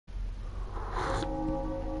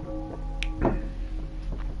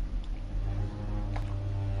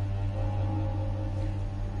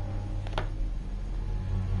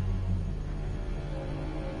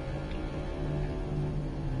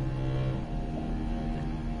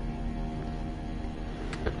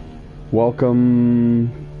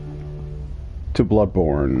Welcome to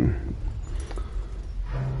Bloodborne.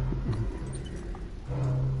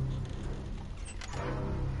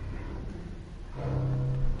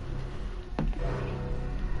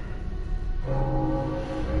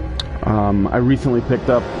 I recently picked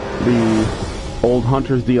up the Old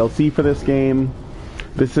Hunters DLC for this game.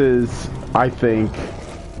 This is, I think,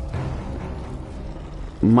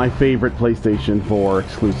 my favorite PlayStation 4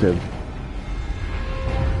 exclusive.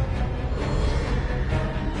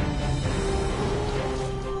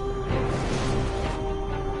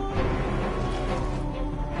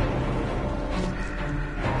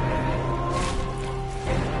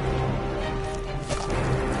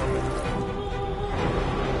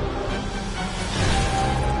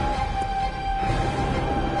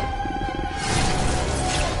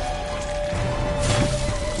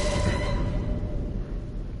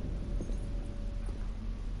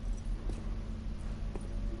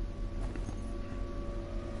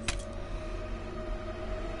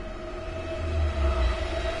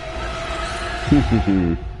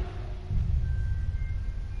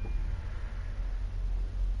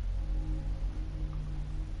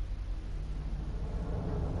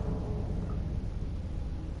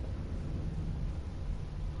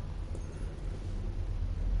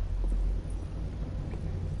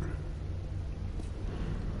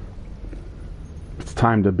 It's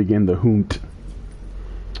time to begin the Hoont.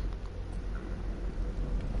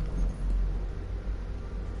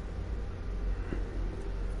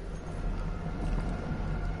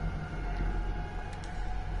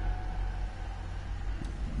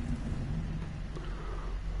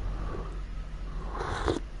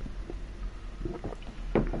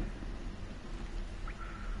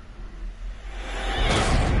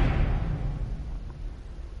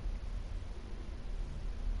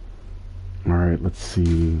 Alright, let's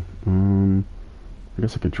see. I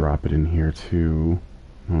guess I could drop it in here too.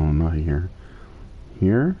 Oh, not here.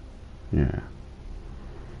 Here? Yeah.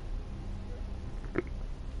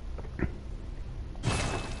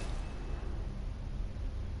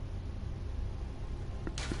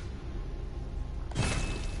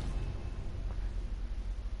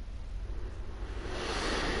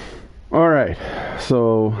 Alright,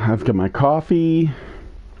 so I've got my coffee.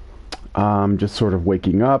 Just sort of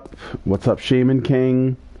waking up. What's up, Shaman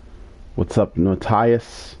King? What's up,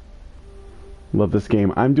 Notias? Love this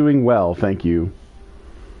game. I'm doing well, thank you.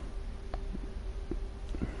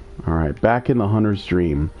 Alright, back in the Hunter's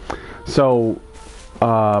Dream. So,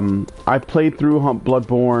 I played through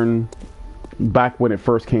Bloodborne back when it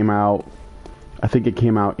first came out. I think it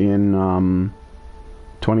came out in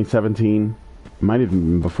 2017. Might have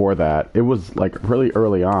been before that. It was like really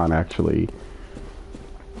early on, actually.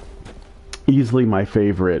 Easily my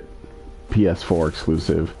favorite PS4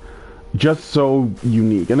 exclusive. Just so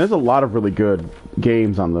unique. And there's a lot of really good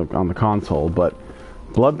games on the console, but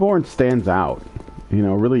Bloodborne stands out. You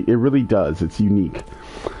know, it really does. It's unique.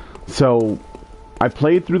 So I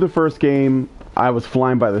played through the first game. I was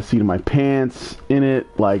flying by the seat of my pants in it.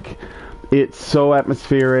 Like, it's so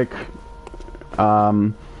atmospheric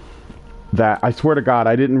that I swear to God,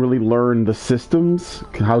 I didn't really learn the systems,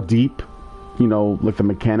 how deep, you know, like the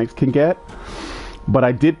mechanics can get. But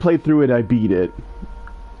I did play through it, I beat it,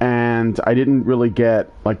 and I didn't really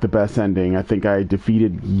get like the best ending. I think I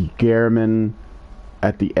defeated Gehrman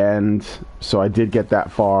at the end, so I did get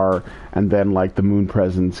that far, and then like the moon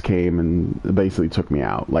presence came and basically took me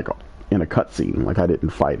out, like in a cutscene, like I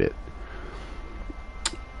didn't fight it.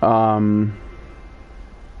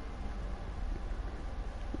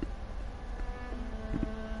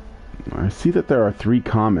 I see that there are 3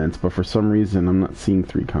 comments, but for some reason I'm not seeing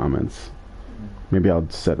 3 comments. Maybe I'll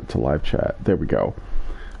set it to live chat. There we go.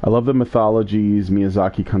 I love the mythologies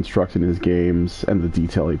Miyazaki constructs in his games and the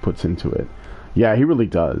detail he puts into it. Yeah, he really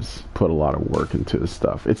does put a lot of work into his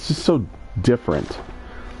stuff. It's just so different.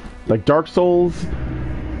 Like Dark Souls,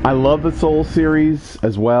 I love the Souls series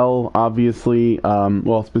as well, obviously.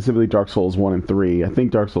 Well, specifically Dark Souls 1 and 3. I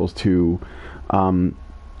think Dark Souls 2...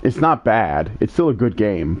 it's not bad. It's still a good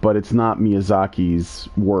game, but it's not Miyazaki's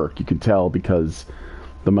work. You can tell because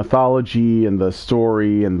the mythology and the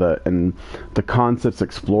story and the concepts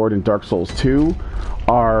explored in Dark Souls 2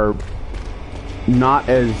 are not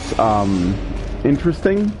as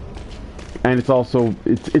interesting. And it's also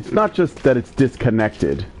it's not just that it's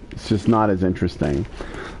disconnected. It's just not as interesting.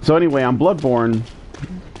 So anyway, on Bloodborne,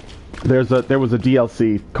 there was a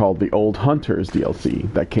DLC called the Old Hunters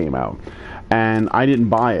DLC that came out. And I didn't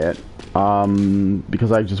buy it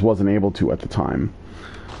because I just wasn't able to at the time.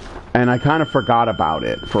 And I kind of forgot about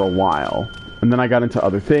it for a while. And then I got into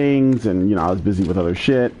other things, and, you know, I was busy with other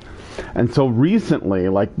shit. And so recently,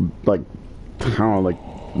 like I don't know, like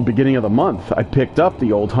beginning of the month, I picked up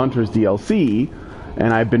the Old Hunters DLC,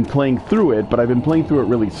 and I've been playing through it, but I've been playing through it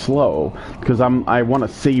really slow because I want to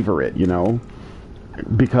savor it, you know,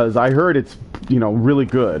 because I heard it's, you know, really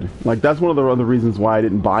good. Like, that's one of the other reasons why I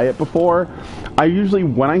didn't buy it before. I usually,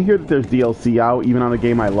 when I hear that there's DLC out, even on a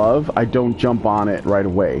game I love, I don't jump on it right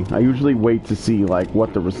away. I usually wait to see, like,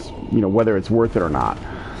 what the, you know, whether it's worth it or not.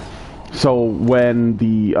 So when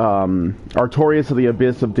the Artorias of the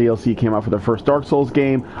Abyss of DLC came out for the first Dark Souls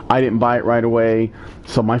game, I didn't buy it right away.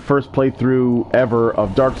 So my first playthrough ever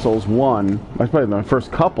of Dark Souls 1, probably my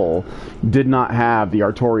first couple, did not have the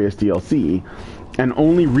Artorias DLC. And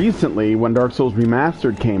only recently, when Dark Souls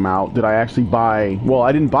Remastered came out, did I actually buy... Well,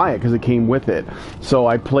 I didn't buy it because it came with it. So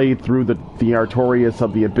I played through the Artorias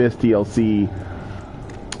of the Abyss DLC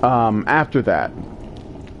after that.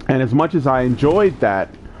 And as much as I enjoyed that,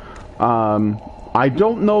 I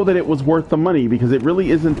don't know that it was worth the money, because it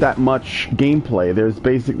really isn't that much gameplay. There's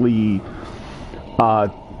basically,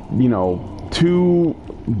 you know, 2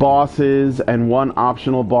 bosses and 1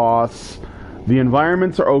 optional boss. The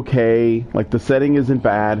environments are okay. Like, the setting isn't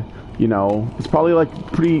bad. You know, it's probably like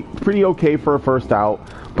pretty okay for a first out,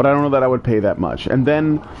 but I don't know that I would pay that much. And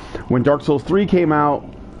then when Dark Souls 3 came out,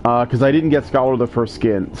 because I didn't get Scholar of the First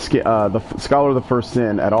Scholar of the First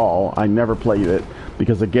Sin at all. I never played it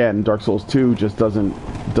because, again, Dark Souls 2 just doesn't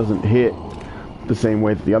hit the same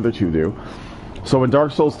way that the other 2 do. So when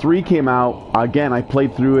Dark Souls 3 came out, again, I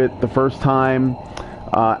played through it the first time.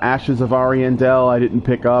 Ashes of Ariandel I didn't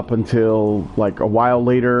pick up until like a while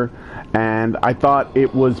later, and I thought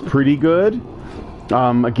it was pretty good.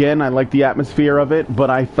 Again, I like the atmosphere of it, but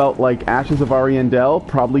I felt like Ashes of Ariandel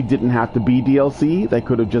probably didn't have to be DLC. They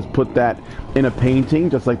could have just put that in a painting,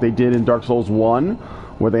 just like they did in Dark Souls 1,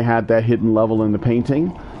 where they had that hidden level in the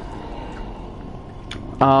painting.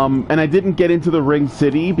 And I didn't get into the Ring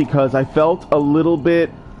City because I felt a little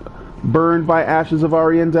bit burned by Ashes of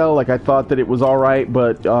Ariandel. Like, I thought that it was alright,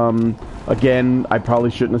 but again, I probably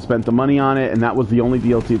shouldn't have spent the money on it, and that was the only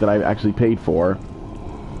DLC that I actually paid for.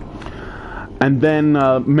 And then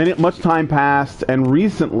much time passed, and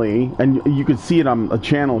recently, and you can see it on a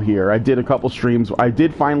channel here, I did a couple streams. I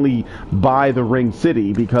did finally buy the Ring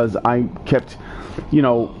City because I kept, you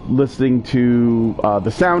know, listening to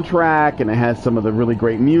the soundtrack, and it has some of the really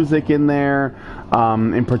great music in there.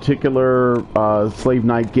 In particular, Slave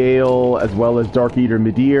Knight Gale, as well as Dark Eater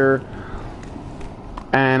Midir.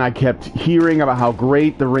 And I kept hearing about how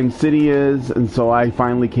great the Ring City is, and so I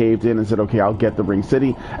finally caved in and said, okay, I'll get the Ring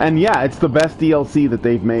City. And yeah, it's the best DLC that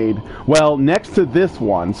they've made. Well, next to this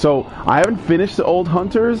one. So I haven't finished the Old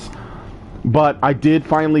Hunters, but I did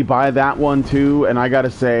finally buy that one too, and I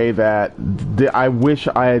gotta say that I wish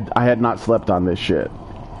I had not slept on this shit.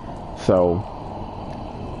 So...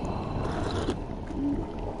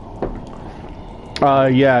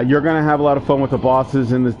 yeah, you're gonna have a lot of fun with the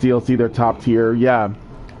bosses in this DLC. They're top tier. Yeah.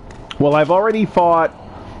 Well, I've already fought...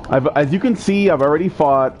 as you can see, I've already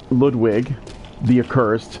fought Ludwig, the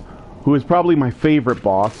Accursed, who is probably my favorite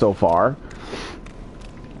boss so far.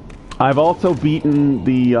 I've also beaten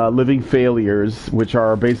the Living Failures, which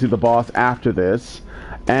are basically the boss after this.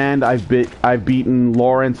 And I've beaten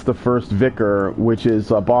Lawrence the First Vicar, which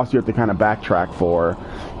is a boss you have to kind of backtrack for.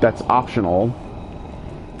 That's optional.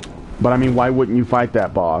 But I mean, why wouldn't you fight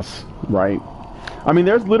that boss, right? I mean,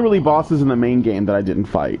 there's literally bosses in the main game that I didn't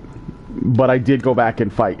fight. But I did go back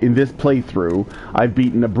and fight. In this playthrough, I've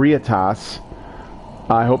beaten Abriatas.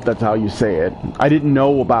 I hope that's how you say it. I didn't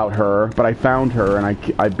know about her, but I found her and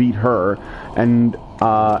I beat her. And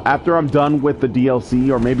after I'm done with the DLC,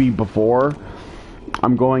 or maybe before,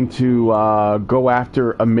 I'm going to go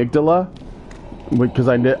after Amygdala. Because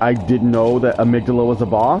I didn't know that Amygdala was a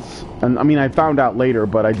boss. And I mean, I found out later,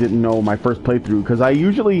 but I didn't know my first playthrough. Because I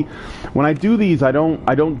usually, when I do these, I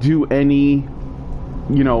don't do any,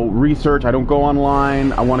 you know, research. I don't go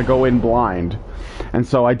online. I want to go in blind. And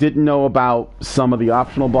so I didn't know about some of the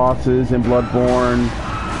optional bosses in Bloodborne.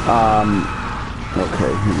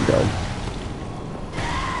 Okay, here we go.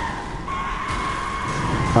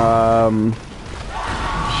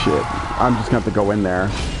 Shit. I'm just going to have to go in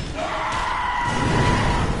there.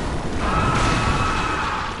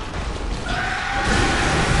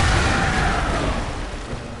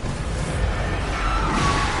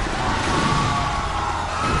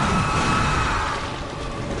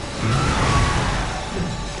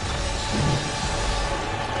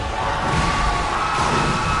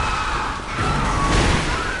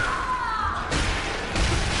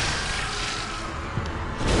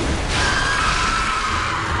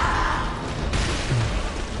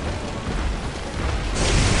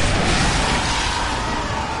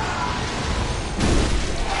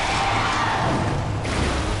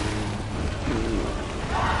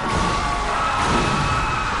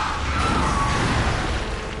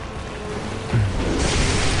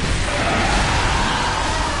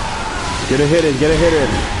 Get a hit in, get a hit in.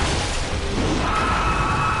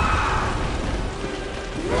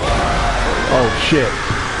 Oh shit.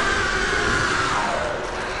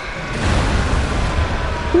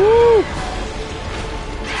 Woo!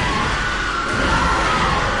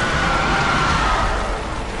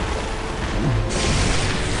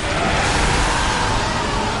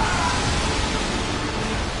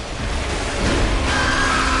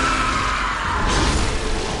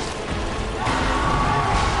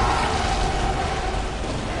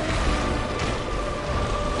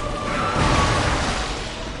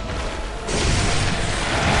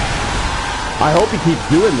 I hope he keeps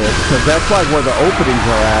doing this, because that's like where the openings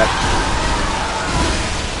are at.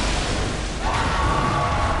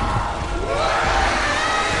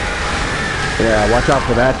 Yeah, watch out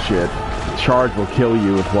for that shit. Charge will kill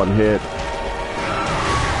you with one hit.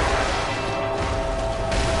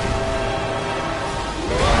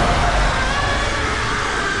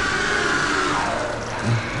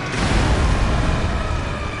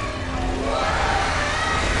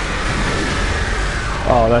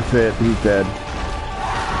 Oh, that's it. He's dead.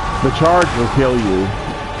 The charge will kill you.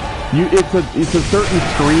 It's a certain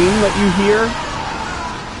scream that you hear.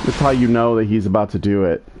 That's how you know that he's about to do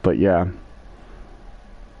it. But yeah.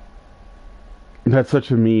 That's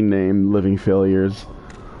such a mean name, Living Failures.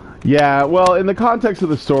 Yeah, well, in the context of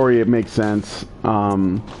the story, it makes sense.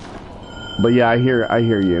 But yeah, I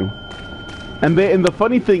hear you. And the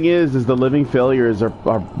funny thing is the Living Failures they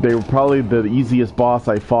were probably the easiest boss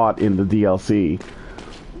I fought in the DLC.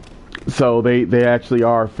 So they actually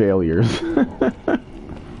are failures.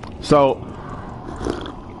 So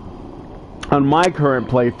on my current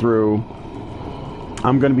playthrough,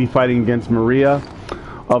 I'm going to be fighting against Maria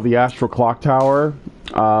of the Astral Clock Tower,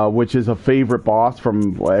 which is a favorite boss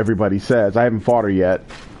from what everybody says. I haven't fought her yet.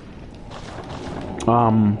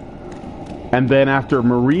 And then after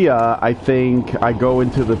Maria, I think I go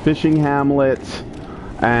into the fishing hamlet,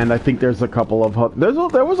 and I think there's a couple of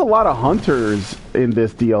there was a lot of hunters in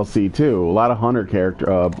this DLC too. A lot of hunter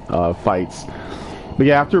character fights. But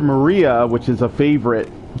yeah, after Maria, which is a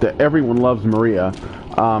favorite that everyone loves, Maria,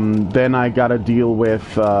 then I got to deal with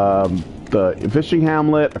the fishing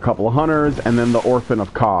hamlet, a couple of hunters, and then the Orphan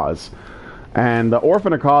of Cause. And the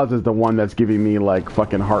Orphan of Cause is the one that's giving me like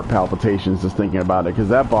fucking heart palpitations just thinking about it, because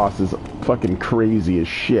that boss is fucking crazy as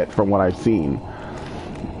shit from what I've seen.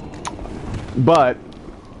 But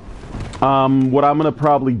what I'm gonna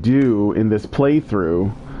probably do in this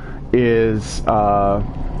playthrough is I'm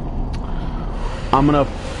gonna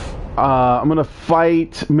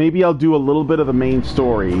fight. Maybe I'll do a little bit of the main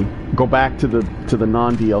story, go back to the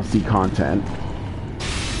non-DLC content,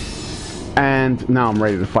 and now I'm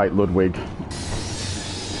ready to fight Ludwig.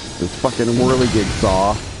 This fucking whirligig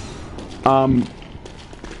saw.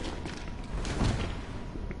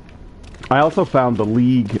 I also found the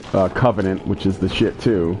League Covenant, which is the shit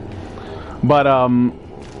too. But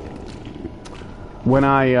when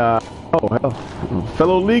I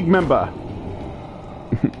fellow League member.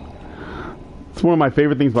 It's one of my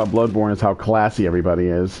favorite things about Bloodborne is how classy everybody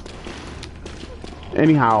is.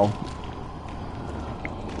 Anyhow,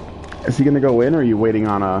 is he gonna go in, or are you waiting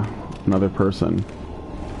on another person?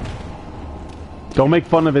 Don't make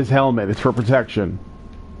fun of his helmet. It's for protection.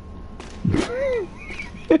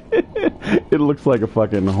 It looks like a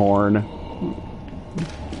fucking horn.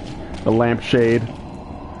 A lampshade.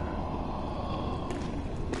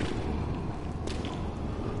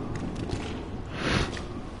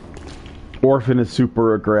 Orphan is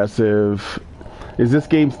super aggressive. Is this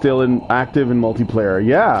game still active in multiplayer?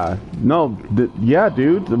 Yeah. No. Yeah,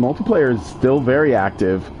 dude. The multiplayer is still very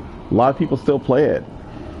active. A lot of people still play it.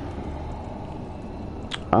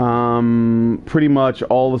 Pretty much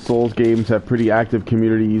all the Souls games have pretty active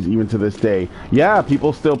communities even to this day. Yeah,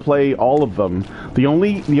 people still play all of them. The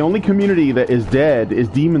only community that is dead is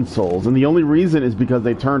Demon Souls, and the only reason is because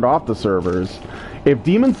they turned off the servers. If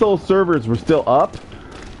Demon Souls servers were still up,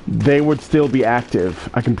 they would still be active.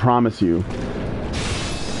 I can promise you.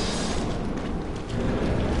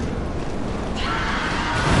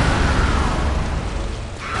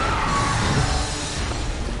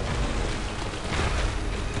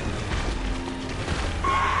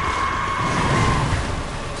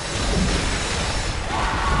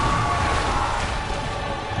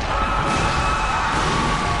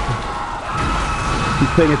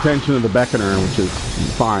 Paying attention to the beckoner, which is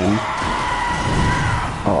fine.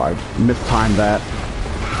 Oh, I mistimed that.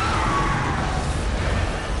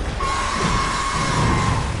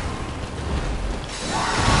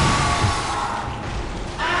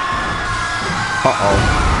 Uh-oh.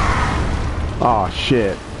 Oh,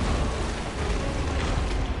 shit.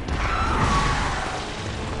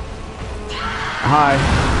 Hi.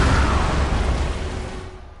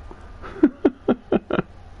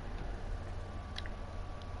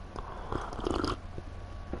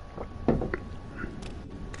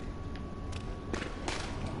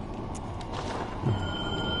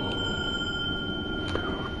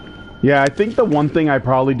 Yeah, I think the one thing I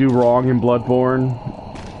probably do wrong in Bloodborne,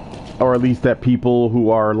 or at least that people who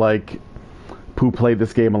are like, who play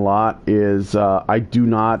this game a lot, is I do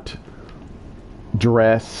not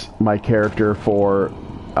dress my character for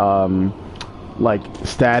like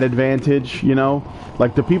stat advantage, you know?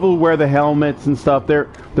 Like the people who wear the helmets and stuff, they're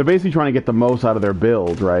basically trying to get the most out of their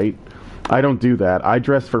build, right? I don't do that. I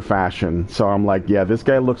dress for fashion. So I'm like, yeah, this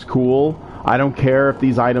guy looks cool. I don't care if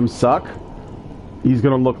these items suck. He's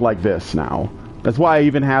gonna look like this now. That's why I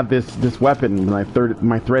even have this weapon. My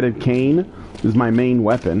threaded cane is my main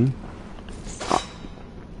weapon.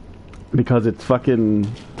 Because it's fucking,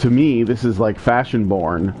 to me, this is like fashion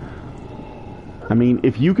born. I mean,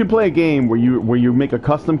 if you can play a game where you make a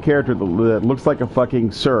custom character that looks like a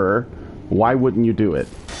fucking sir, why wouldn't you do it?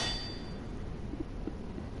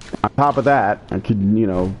 On top of that, I could, you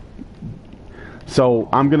know. So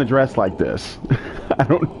I'm gonna dress like this. I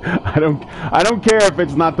don't care if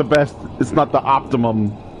it's not the best. It's not the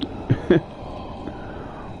optimum.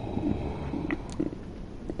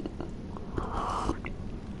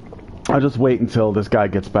 I'll just wait until this guy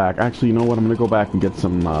gets back. Actually, you know what? I'm gonna go back and get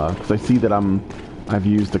some, because I see that I've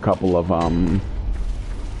used a couple of,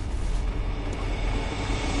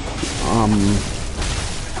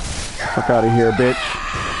 fuck out of here, bitch.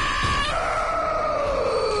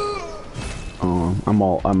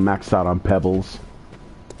 Oh, I'm maxed out on pebbles.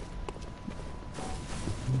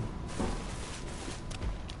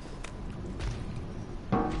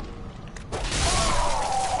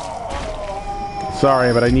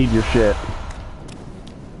 Sorry, but I need your shit.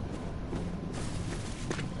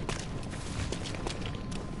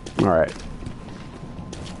 Alright.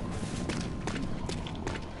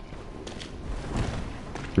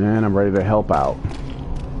 And I'm ready to help out.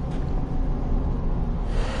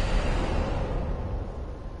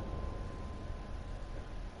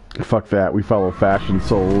 Fuck that, we follow fashion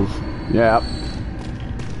souls. Yep.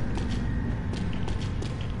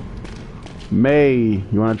 May,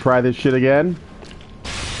 you wanna try this shit again?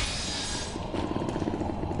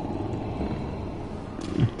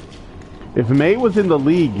 If May was in the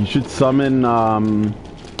league, you should summon,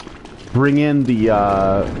 bring in the,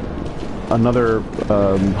 another,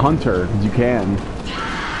 hunter, as you can.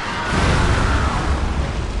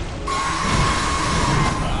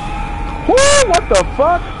 Woo! What the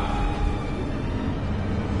fuck?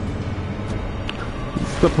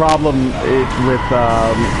 It's the problem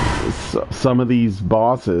with, some of these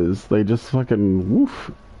bosses. They just fucking, woof.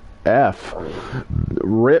 F.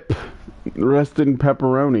 Rip. Rest in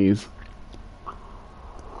pepperonis.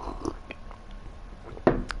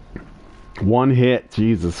 One hit,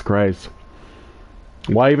 Jesus Christ.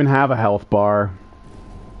 Why even have a health bar?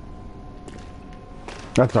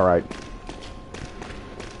 That's alright.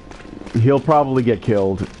 He'll probably get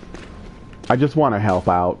killed. I just want to help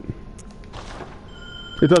out.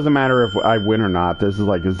 It doesn't matter if I win or not. This is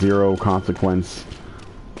like a zero consequence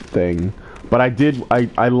thing. But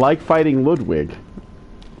I like fighting Ludwig.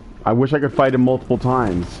 I wish I could fight him multiple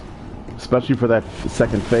times. Especially for that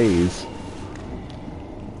second phase.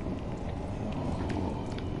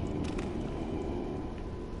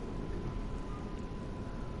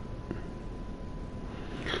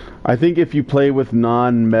 I think if you play with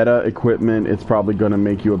non-meta equipment, it's probably going to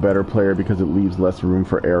make you a better player because it leaves less room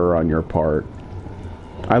for error on your part.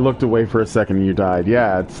 I looked away for a second and you died.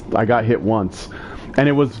 Yeah, I got hit once. And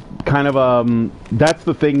it was kind of, that's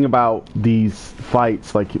the thing about these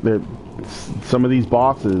fights, like, some of these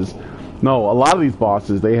bosses, no, a lot of these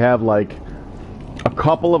bosses, they have, like, a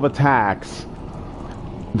couple of attacks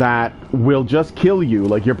that will just kill you.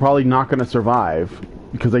 Like, you're probably not going to survive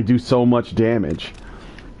because they do so much damage.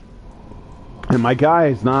 And my guy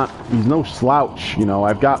is he's no slouch, you know.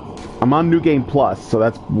 I'm on New Game Plus, so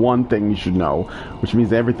that's one thing you should know, which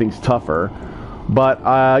means everything's tougher. But,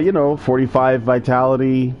 you know, 45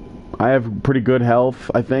 vitality, I have pretty good health,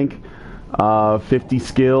 I think. 50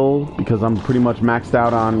 skill, because I'm pretty much maxed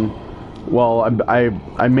out on, well,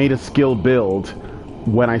 I made a skill build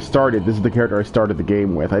when I started. This is the character I started the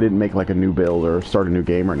game with. I didn't make, like, a new build or start a new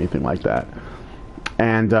game or anything like that.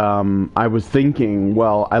 And I was thinking,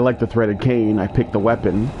 well, I like the threaded cane. I picked the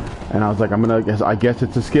weapon, and I was like, I guess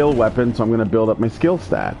it's a skill weapon, so I'm gonna build up my skill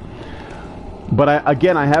stat. But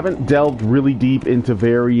I haven't delved really deep into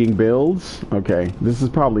varying builds. Okay, this is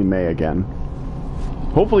probably May again.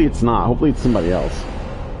 Hopefully it's not. Hopefully it's somebody else.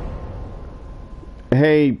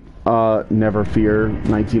 Hey, Never Fear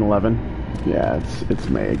 1911. Yeah, it's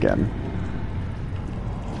May again.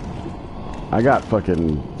 I got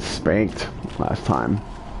fucking spanked last time.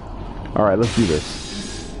 Alright, let's do this.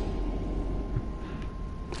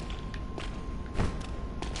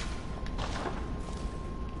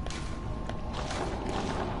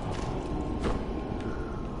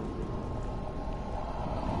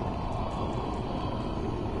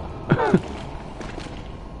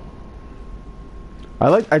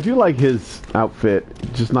 I do like his outfit,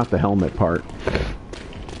 just not the helmet part.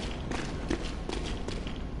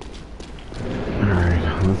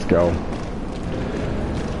 Alright, let's go.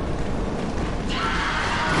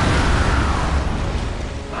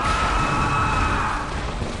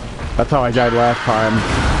 That's how I died last time.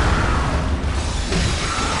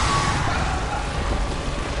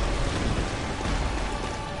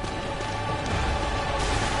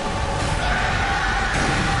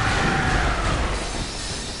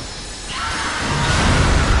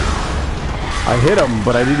 I hit him,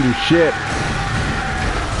 but I didn't do shit.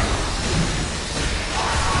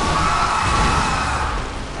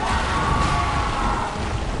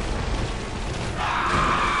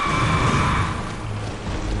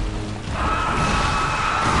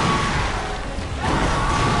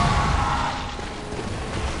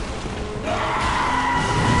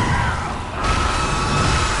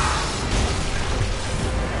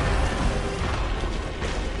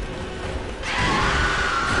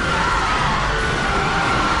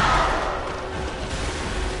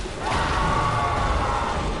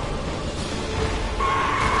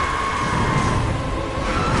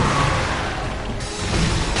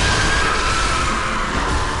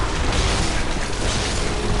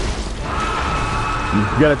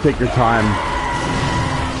 You gotta take your time.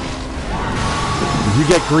 If you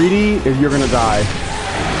get greedy, you're gonna die.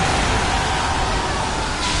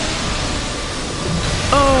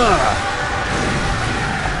 Ugh!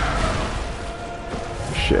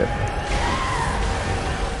 Shit.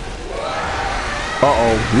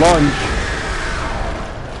 Uh-oh, lunge.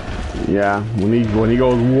 Yeah, when he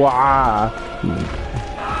goes wah.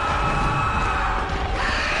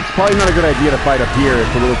 It's probably not a good idea to fight up here.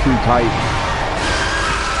 It's a little too tight.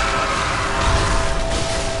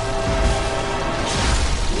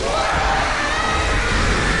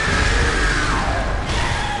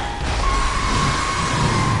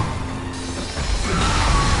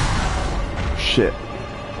 Shit.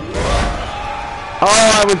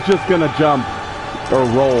 Oh, I was just gonna jump or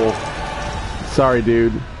roll. Sorry,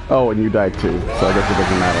 dude. Oh, and you died too, so I guess it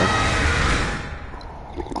doesn't matter.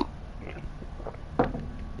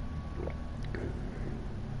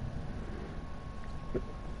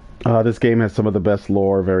 This game has some of the best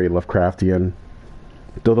lore, very Lovecraftian.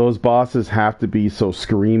 Do those bosses have to be so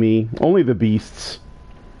screamy? Only the beasts.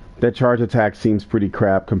 That charge attack seems pretty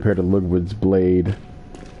crap compared to Ludwig's blade.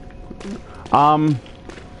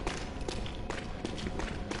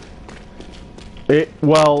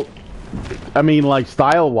 Well, I mean, like,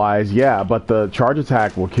 style-wise, yeah, but the charge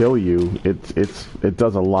attack will kill you. It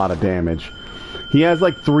does a lot of damage. He has,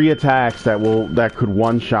 like, 3 attacks that could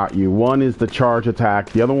one-shot you. One is the charge attack.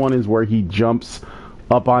 The other one is where he jumps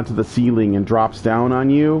up onto the ceiling and drops down on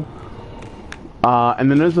you.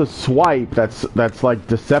 And then there's a swipe that's like,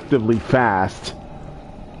 deceptively fast.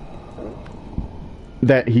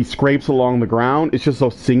 That he scrapes along the ground. It's just a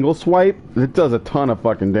single swipe. It does a ton of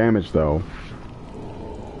fucking damage, though.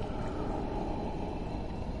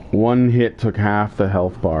 One hit took half the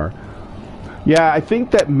health bar. Yeah, I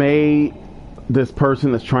think that this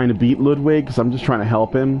person that's trying to beat Ludwig, because I'm just trying to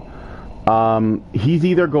help him, he's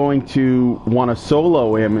either going to want to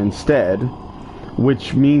solo him instead,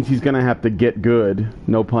 which means he's going to have to get good.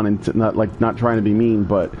 No pun intended, not trying to be mean,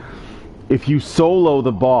 but if you solo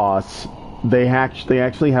the boss, they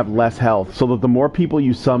actually have less health, so that the more people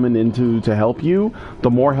you summon into to help you, the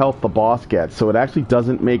more health the boss gets. So it actually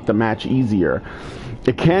doesn't make the match easier.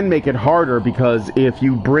 It can make it harder, because if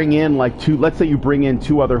you bring in let's say you bring in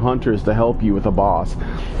 2 other hunters to help you with a boss,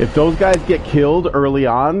 if those guys get killed early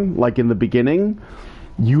on, like in the beginning,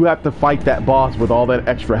 you have to fight that boss with all that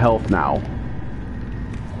extra health now.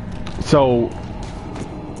 So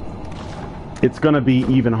it's gonna be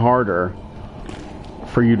even harder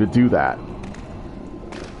for you to do that.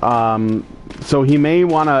 So he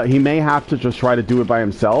may have to just try to do it by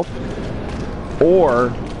himself,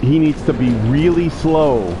 or he needs to be really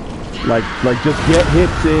slow, like just get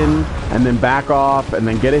hits in and then back off, and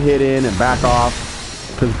then get a hit in and back off,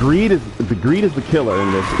 because greed is the killer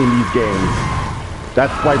in these games. That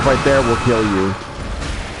swipe right there will kill you.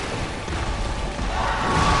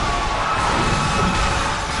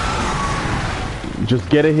 Just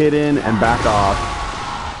get a hit in and back off.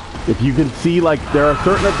 If you can see, like, there are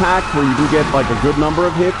certain attacks where you can get, like, a good number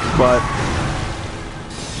of hits, but...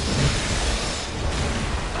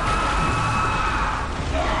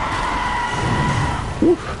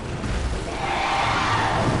 Oof.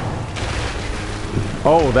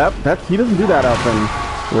 Oh, that's... He doesn't do that often,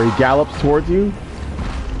 where he gallops towards you.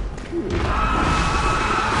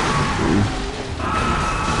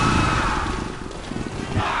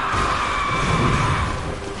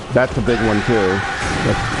 That's a big one, too.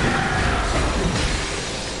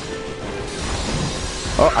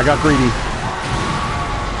 Oh, I got greedy.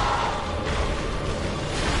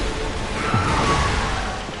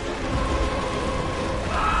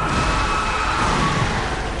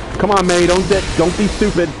 Come on, May, don't be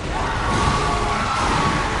stupid.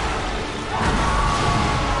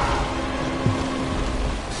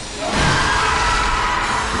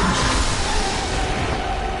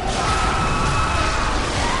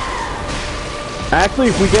 Actually,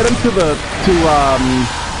 if we get him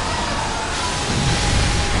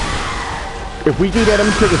if we can get him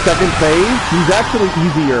to the second phase, he's actually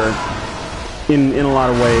easier in a lot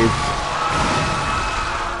of ways.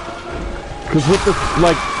 Because with this,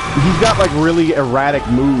 like, he's got like really erratic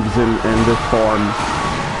moves in this form.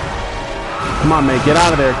 Come on, mate, get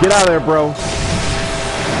out of there. Get out of there, bro.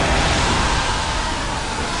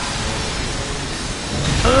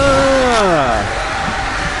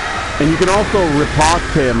 And you can also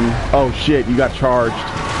riposte him. Oh shit, you got charged.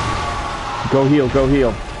 Go heal, go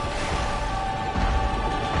heal.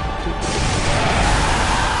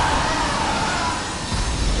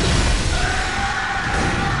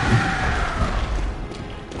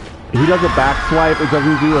 He does a back swipe, it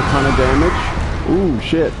doesn't do a ton of damage. Ooh,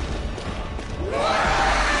 shit.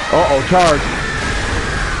 Uh-oh, charge.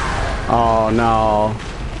 Oh, no.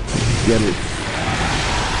 Get it.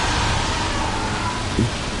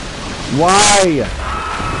 Why?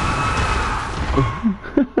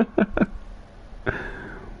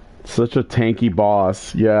 Such a tanky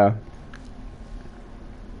boss, yeah.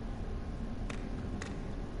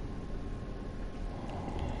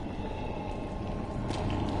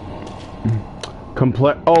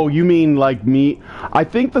 Oh, you mean like me? I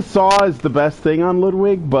think the saw is the best thing on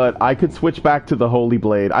Ludwig, but I could switch back to the Holy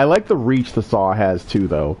Blade. I like the reach the saw has too,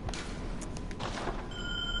 though.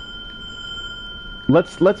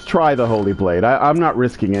 Let's try the Holy Blade. I'm not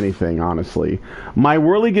risking anything, honestly. My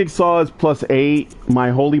Whirligig Saw is +8.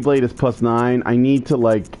 My Holy Blade is +9.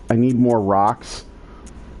 I need more rocks.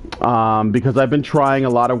 Because I've been trying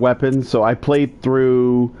a lot of weapons, so I played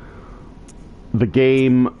through the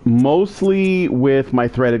game mostly with my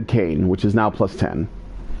Threaded Cane, which is now +10.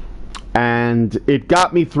 And it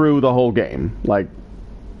got me through the whole game, like,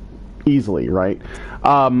 easily, right?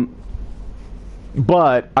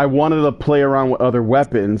 But I wanted to play around with other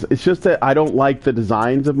weapons. It's just that I don't like the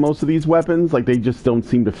designs of most of these weapons. Like, they just don't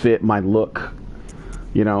seem to fit my look,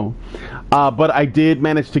 you know? But I did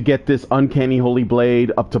manage to get this Uncanny Holy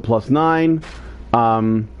Blade up to +9.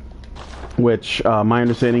 Which my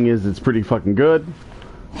understanding is it's pretty fucking good.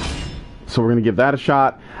 So we're going to give that a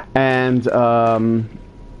shot. And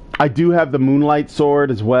I do have the Moonlight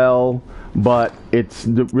Sword as well, but it's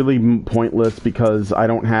really pointless because I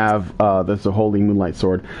don't have this Holy Moonlight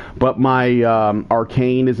Sword. But my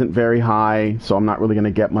Arcane isn't very high, so I'm not really going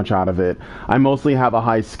to get much out of it. I mostly have a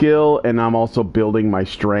high skill, and I'm also building my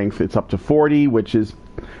strength. It's up to 40, which is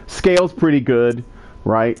scales pretty good,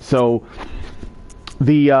 right? So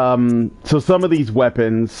so some of these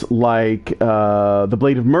weapons, like the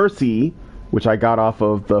Blade of Mercy, which I got off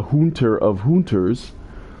of the Hoonter of Hoonters,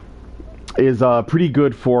 is pretty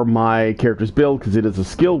good for my character's build because it is a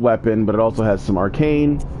skill weapon, but it also has some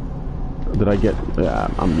arcane. Did I get? Yeah,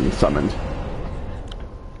 I'm being summoned.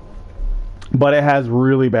 But it has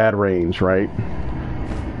really bad range, right?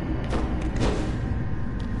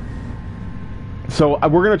 So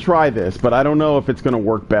we're going to try this, but I don't know if it's going to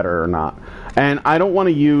work better or not. And I don't want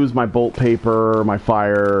to use my bolt paper, my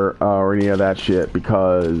fire, or any of that shit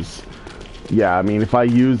because, yeah, I mean, if I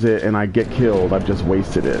use it and I get killed, I've just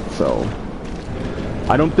wasted it, so.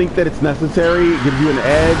 I don't think that it's necessary. It gives you an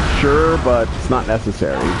edge, sure, but it's not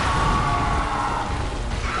necessary.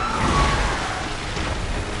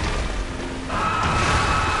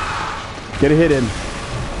 Get a hit in.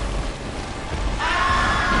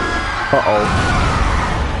 Uh-oh.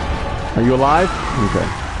 Are you alive?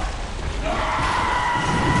 Okay.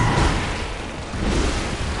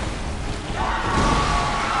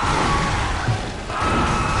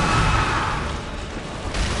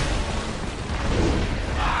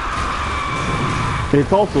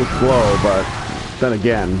 It's also slow, but then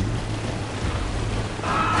again.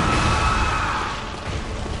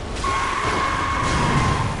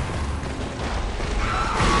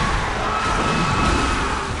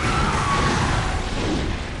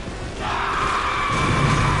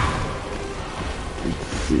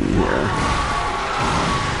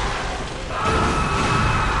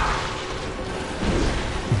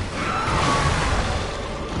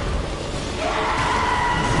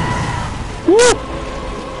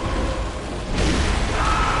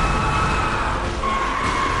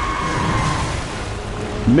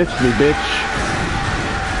 Missed me, bitch.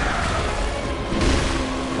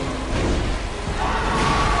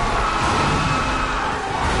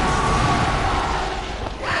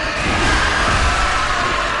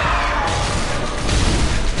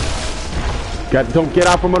 Don't get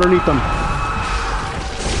out from underneath them.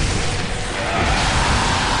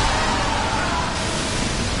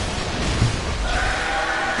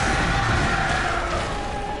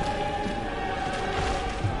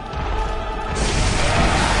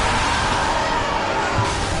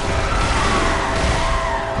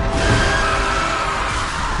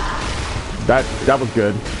 That was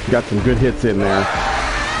good. Got some good hits in there.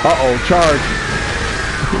 Uh-oh, charge.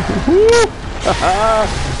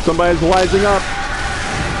 Somebody's wising up.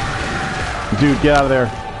 Dude, get out of there.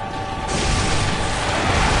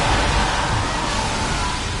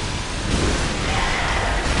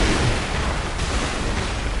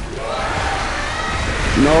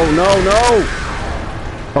 No, no, no.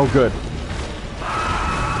 Oh, good.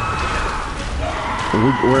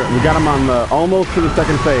 We got him on the almost to the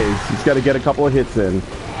second phase. He's got to get a couple of hits in.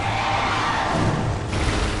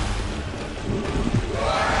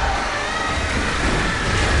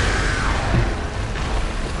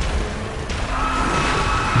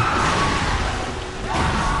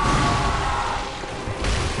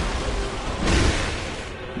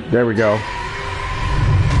 There we go.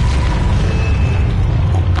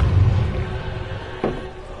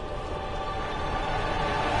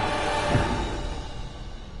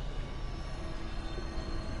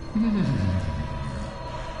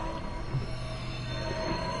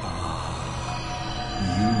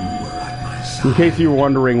 In case you were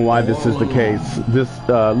wondering why this is the case, this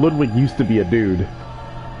Ludwig used to be a dude.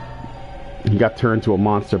 He got turned to a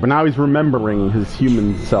monster, but now he's remembering his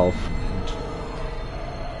human self.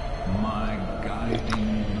 My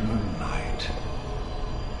guiding moonlight.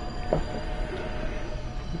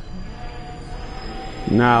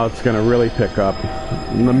 Now it's gonna really pick up.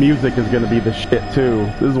 And the music is gonna be the shit too.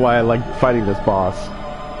 This is why I like fighting this boss.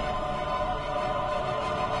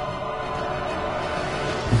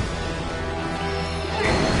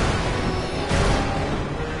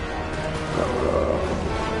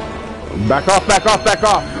 Back off, back off, back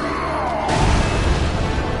off!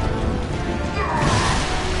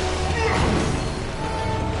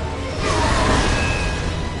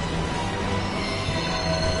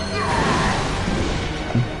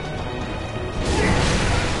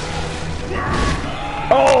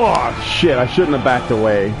 Oh, shit, I shouldn't have backed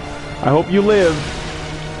away. I hope you live.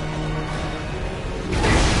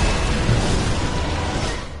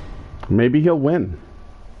 Maybe he'll win.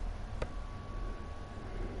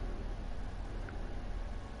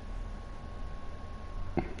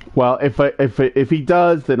 Well, if he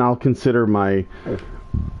does, then I'll consider my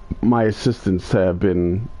assistance to have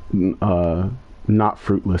been not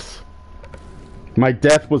fruitless. My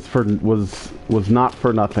death was not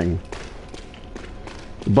for nothing.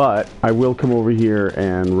 But I will come over here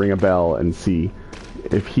and ring a bell and see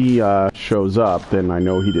if he shows up. Then I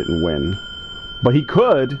know he didn't win. But he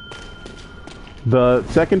could. The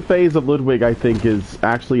second phase of Ludwig, I think, is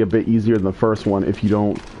actually a bit easier than the first one if you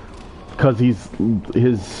don't. Because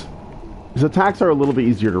his attacks are a little bit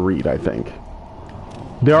easier to read, I think.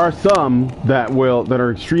 There are some that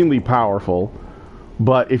are extremely powerful,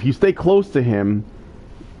 but if you stay close to him,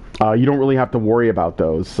 you don't really have to worry about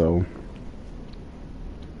those. So,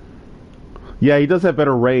 yeah, he does have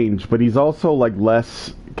better range, but he's also like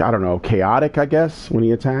less, I don't know, chaotic, I guess, when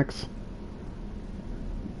he attacks.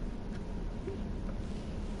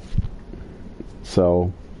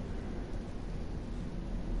 So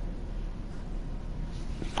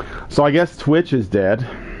I guess Twitch is dead,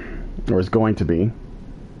 or is going to be.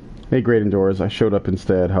 Hey, Great Indoors, I showed up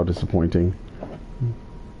instead. How disappointing.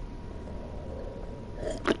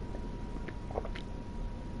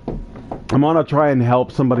 I'm gonna try and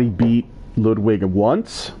help somebody beat Ludwig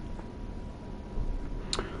once.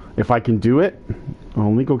 If I can do it. Oh,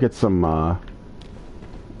 let me go get some, I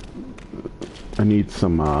need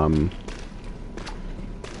some,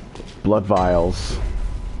 blood vials.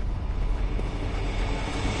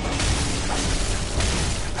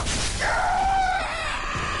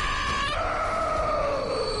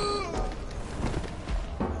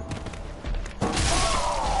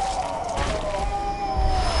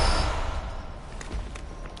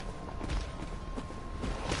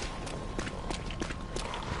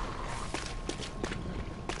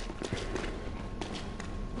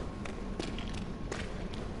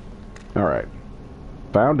 Alright.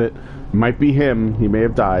 Found it. Might be him. He may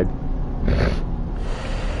have died.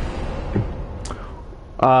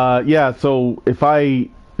 Yeah, so if I...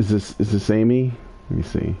 Is this Amy? Let me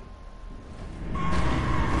see.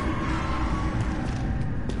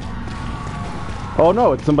 Oh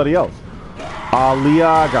no, it's somebody else.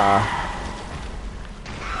 Aliaga.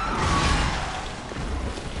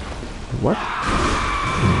 What?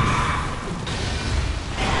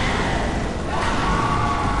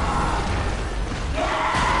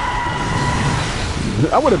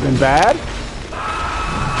 That would have been bad.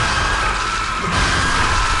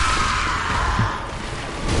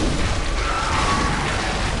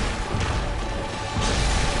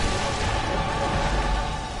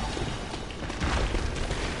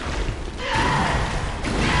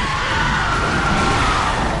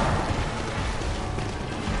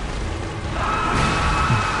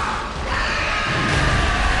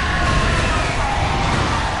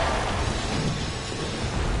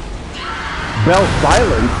 Bell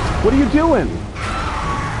silenced? What are you doing?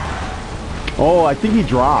 Oh, I think he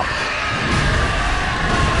dropped.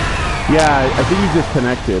 Yeah, I think he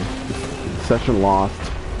disconnected. Session lost.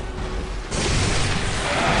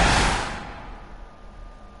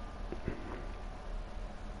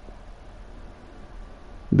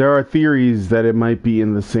 There are theories that it might be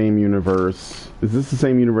in the same universe. Is this the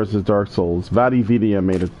same universe as Dark Souls? VadiVidia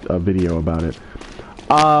made a video about it.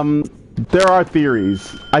 There are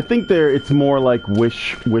theories. I think it's more like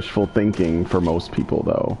wishful thinking for most people,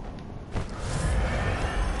 though.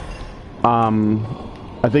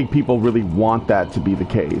 I think people really want that to be the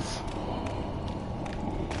case.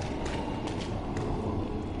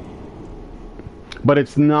 But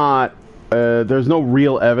it's not, there's no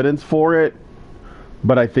real evidence for it,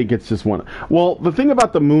 but I think it's just one. Well, the thing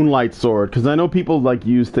about the Moonlight Sword, because I know people like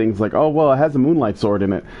use things like, oh, well, it has a Moonlight Sword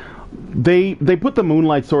in it. They put the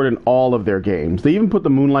Moonlight Sword in all of their games. They even put the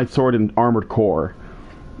Moonlight Sword in Armored Core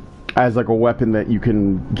as like a weapon that you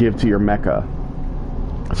can give to your mecha.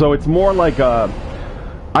 So it's more like a...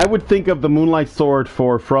 I would think of the Moonlight Sword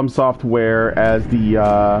for From Software as the...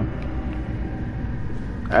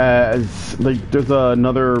 there's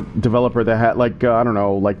another developer that had like I don't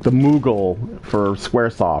know, like the Moogle for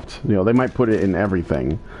SquareSoft. You know, they might put it in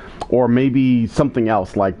everything, or maybe something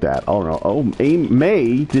else like that. I don't know. Oh,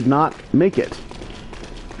 May did not make it.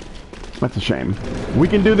 That's a shame. We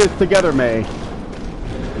can do this together, May.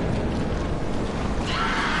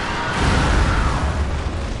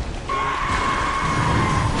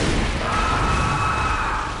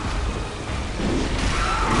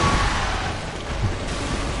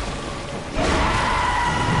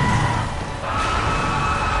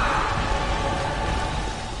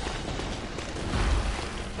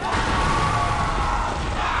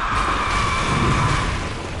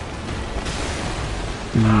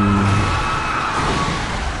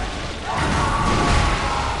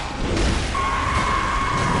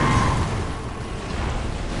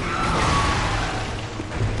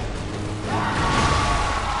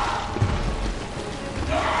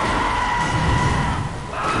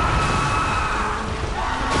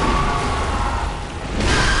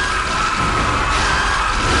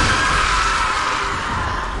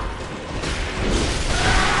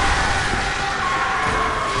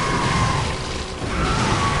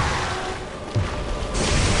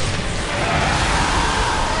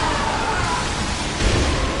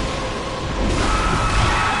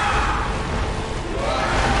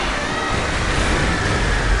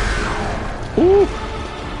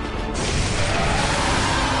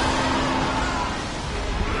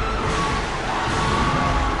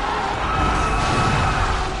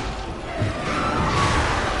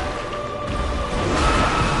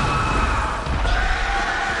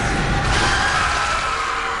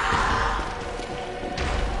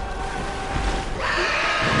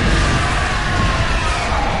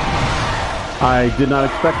 I did not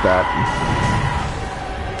expect that.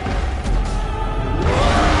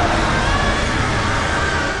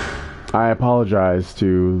 I apologize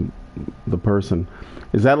to the person.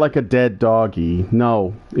 Is that like a dead doggy?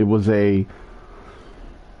 No, it was a...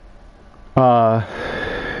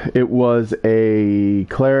 it was a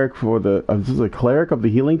cleric for the... this is a cleric of the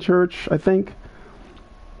Healing Church, I think.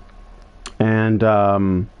 And,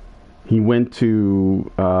 he went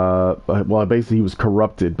to... well, basically he was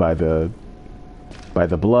corrupted by the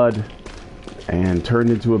blood and turned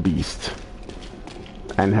into a beast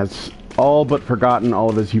and has all but forgotten all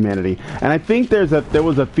of his humanity. And I think there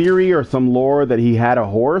was a theory or some lore that he had a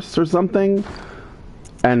horse or something,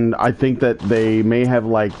 and I think that they may have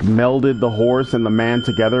like melded the horse and the man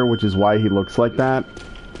together, which is why he looks like that.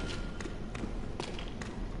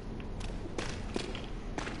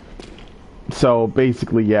 So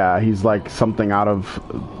basically, yeah, he's like something out of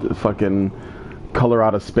fucking Color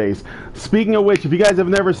Out of Space. Speaking of which, if you guys have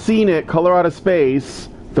never seen it, Color Out of Space,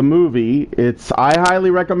 the movie. I highly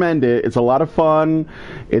recommend it. It's a lot of fun.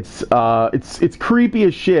 It's creepy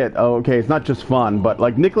as shit. Oh, okay, it's not just fun, but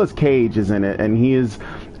like Nicolas Cage is in it, and he is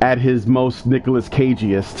at his most Nicolas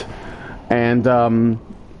Cageiest. And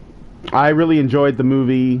I really enjoyed the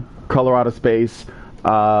movie Color Out of Space.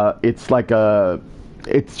 It's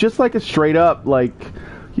just like a straight up like,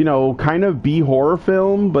 you know, kind of B horror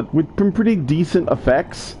film, but with some pretty decent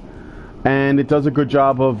effects. And it does a good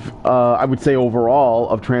job of, I would say overall,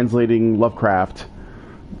 of translating Lovecraft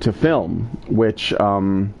to film, which, you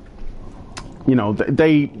know,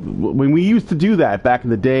 when we used to do that back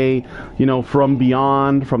in the day, you know, From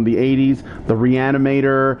Beyond, from the 80s, The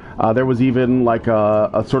Reanimator, there was even like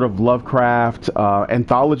a sort of Lovecraft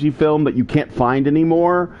anthology film that you can't find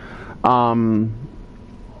anymore, called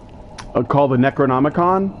the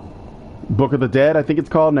Necronomicon. Book of the Dead, I think it's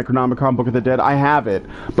called Necronomicon Book of the Dead. I have it,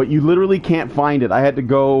 but you literally can't find it. I had to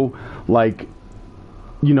go, like,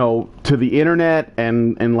 you know, to the internet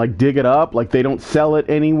and like dig it up. Like, they don't sell it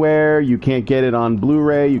anywhere. You can't get it on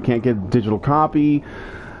Blu-ray. You can't get a digital copy.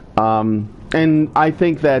 And I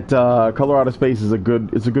think that Color Out of Space is a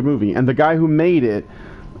good movie. And the guy who made it,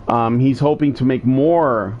 he's hoping to make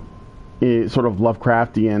more sort of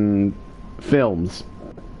Lovecraftian films,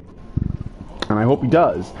 and I hope he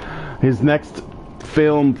does. His next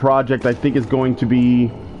film project, I think, is going to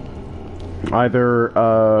be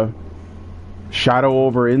either Shadow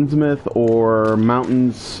over Innsmouth or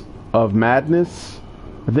Mountains of Madness.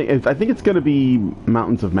 I think it's going to be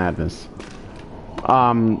Mountains of Madness,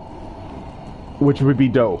 which would be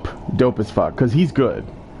dope as fuck, because he's good.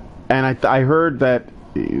 And I heard that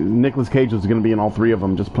Nicolas Cage was going to be in all three of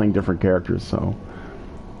them, just playing different characters. So.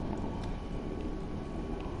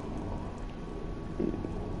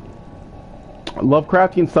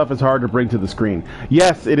 Lovecraftian stuff is hard to bring to the screen.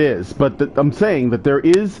 Yes, it is, but I'm saying that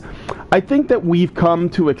I think that we've come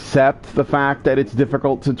to accept the fact that it's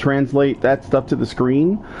difficult to translate that stuff to the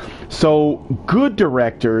screen. So good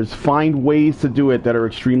directors find ways to do it that are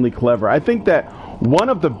extremely clever. I think that one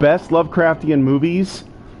of the best Lovecraftian movies,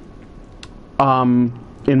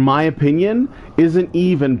 in my opinion, isn't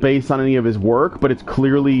even based on any of his work, but it's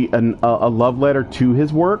clearly a love letter to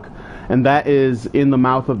his work. And that is In the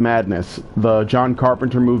Mouth of Madness, the John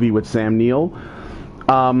Carpenter movie with Sam Neill.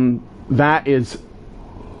 I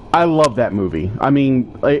love that movie. I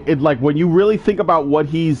mean, like when you really think about what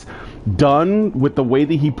he's done with the way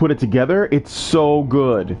that he put it together, it's so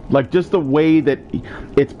good. Like just the way that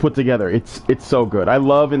it's put together, it's so good. I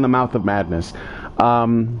love In the Mouth of Madness.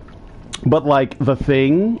 But like The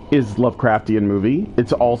Thing is Lovecraftian movie.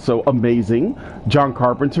 It's also amazing. John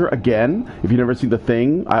Carpenter again. If you never see The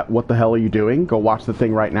Thing, what the hell are you doing? Go watch The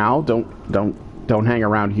Thing right now. Don't hang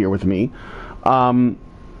around here with me.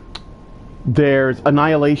 There's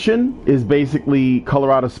Annihilation is basically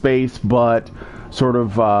Color Out of Space, but sort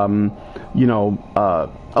of you know,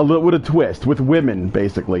 a little with a twist with women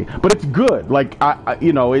basically. But it's good. Like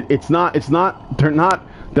you know, it's not it's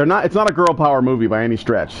not a girl power movie by any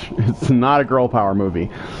stretch. It's not a girl power movie.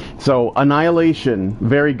 So Annihilation,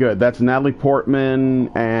 very good. That's Natalie Portman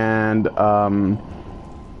and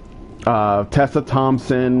Tessa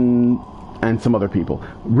Thompson and some other people.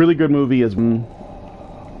 Really good movie.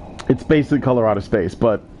 It's basically Color Out of Space,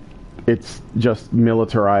 but it's just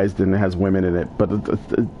militarized and it has women in it. But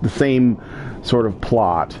it's the same sort of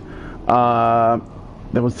plot.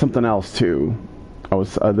 There was something else too.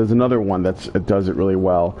 There's another one that does it really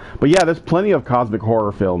well. But yeah, there's plenty of cosmic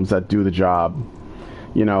horror films that do the job.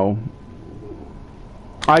 You know,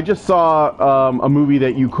 I just saw a movie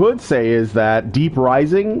that you could say is that Deep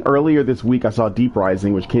Rising. Earlier this week, I saw Deep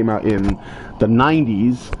Rising, which came out in the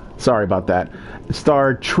 90s. Sorry about that. It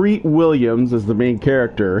starred Treat Williams as the main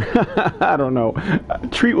character. I don't know.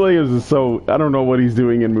 Treat Williams is so... I don't know what he's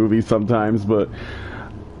doing in movies sometimes, but...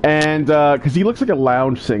 And because he looks like a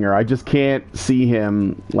lounge singer, I just can't see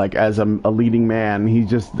him like as a leading man.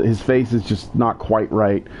 His face is just not quite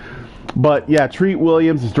right. But yeah, Treat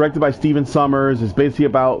Williams is directed by Stephen Sommers. It's basically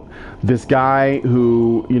about this guy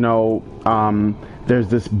who, you know, there's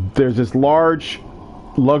this large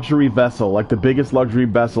luxury vessel, like the biggest luxury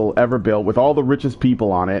vessel ever built, with all the richest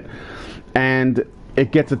people on it, and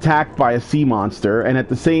it gets attacked by a sea monster. And at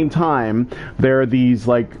the same time, there are these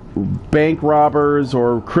like bank robbers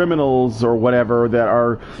or criminals or whatever that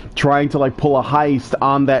are trying to like pull a heist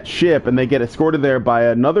on that ship, and they get escorted there by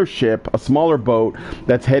another ship, a smaller boat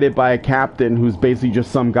that's headed by a captain who's basically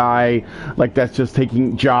just some guy like that's just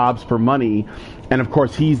taking jobs for money. And of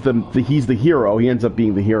course he's the hero. He ends up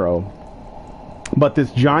being the hero. But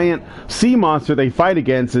this giant sea monster they fight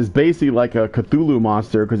against is basically like a Cthulhu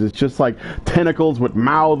monster because it's just like tentacles with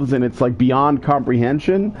mouths and it's like beyond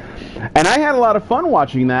comprehension. And I had a lot of fun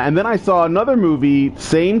watching that. And then I saw another movie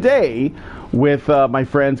same day with my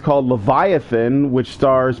friends called Leviathan, which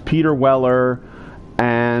stars Peter Weller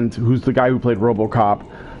and who's the guy who played RoboCop,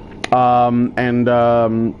 and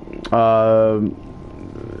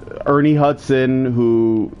Ernie Hudson,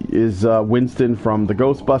 who is Winston from the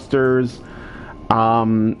Ghostbusters.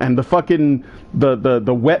 And the fucking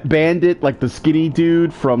the wet bandit, like the skinny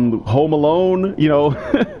dude from Home Alone, you know,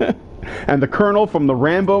 and the Colonel from the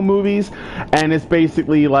Rambo movies. And it's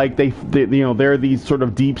basically like they you know, they're these sort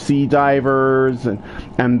of deep sea divers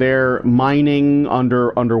and they're mining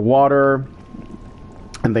underwater,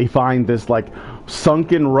 and they find this like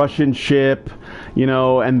sunken Russian ship, you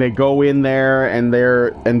know, and they go in there and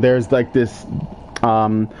there's like this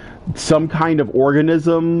some kind of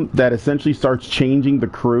organism that essentially starts changing the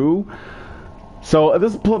crew. So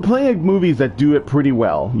there's plenty of movies that do it pretty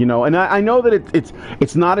well, you know. And I know that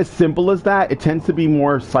it's not as simple as that. It tends to be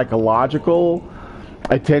more psychological.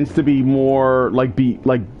 It tends to be more like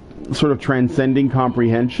sort of transcending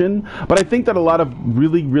comprehension. But I think that a lot of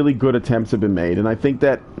really, really good attempts have been made, and I think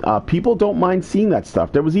that people don't mind seeing that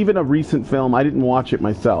stuff. There was even a recent film, I didn't watch it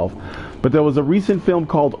myself, but there was a recent film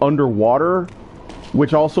called Underwater,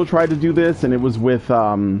 which also tried to do this, and it was with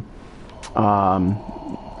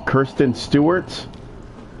Kirsten Stewart,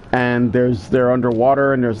 and they're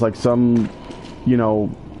underwater, and there's like some, you know,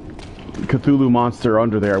 Cthulhu monster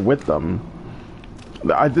under there with them.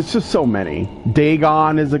 There's just so many.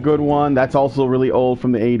 Dagon is a good one. That's also really old,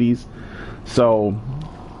 from the 80s. So,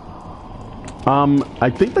 I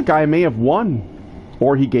think the guy may have won,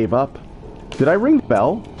 or he gave up. Did I ring the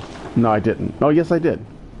bell? No, I didn't. Oh, yes, I did.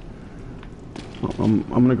 I'm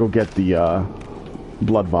gonna go get the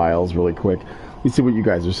blood vials really quick. Let me see what you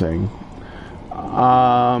guys are saying.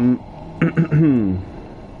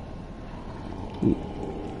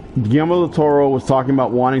 Guillermo del Toro was talking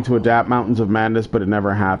about wanting to adapt Mountains of Madness, but it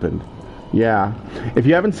never happened. Yeah. If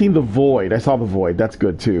you haven't seen The Void, I saw The Void. That's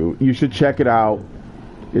good too. You should check it out.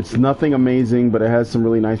 It's nothing amazing, but it has some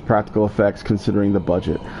really nice practical effects considering the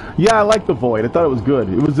budget. Yeah, I like The Void. I thought it was good.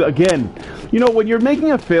 It was, again, you know, when you're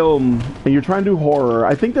making a film and you're trying to do horror,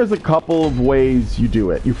 I think there's a couple of ways you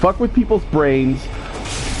do it. You fuck with people's brains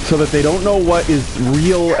so that they don't know what is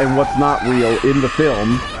real and what's not real in the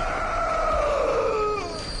film.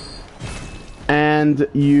 And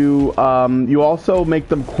you also make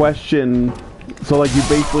them question. So like you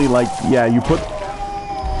basically like, yeah, you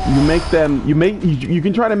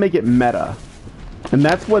can try to make it meta, and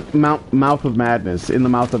that's what Mouth of Madness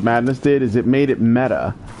did. Is it made it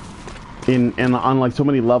meta on like so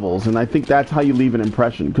many levels, and I think that's how you leave an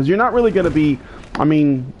impression, because you're not really going to be, I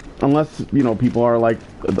mean, unless, you know, people are like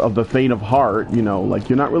of the faint of heart, you know, like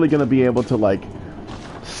you're not really going to be able to like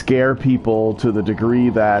scare people to the degree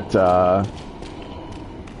that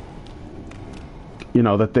you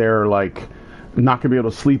know, that they're like not going to be able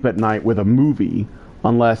to sleep at night with a movie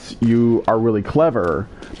unless you are really clever.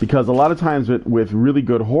 Because a lot of times with really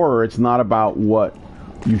good horror, it's not about what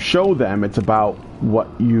you show them, it's about what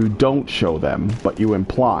you don't show them, but you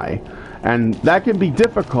imply. And that can be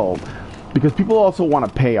difficult because people also want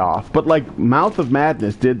to pay off. But like Mouth of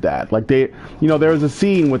Madness did that. Like they, you know, there was a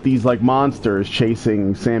scene with these like monsters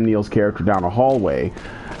chasing Sam Neill's character down a hallway,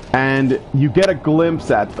 and you get a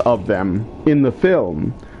glimpse of them in the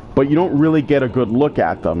film, but you don't really get a good look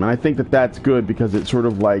at them. And I think that that's good because it sort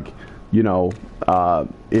of like, you know,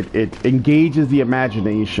 it engages the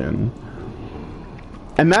imagination.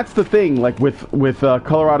 And that's the thing, like with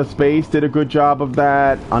Color Out of Space did a good job of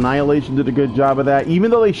that. Annihilation did a good job of that.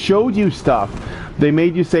 Even though they showed you stuff, they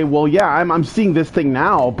made you say, well, yeah, I'm seeing this thing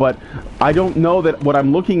now, but I don't know that what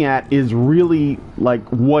I'm looking at is really like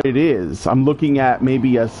what it is. I'm looking at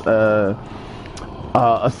maybe a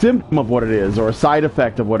symptom of what it is, or a side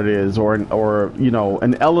effect of what it is, or you know,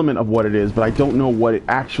 an element of what it is, but I don't know what it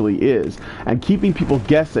actually is. And keeping people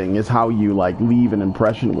guessing is how you like leave an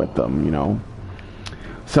impression with them, you know.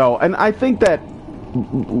 So, and I think that,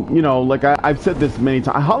 you know, like I've said this many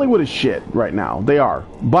times, Hollywood is shit right now. They are.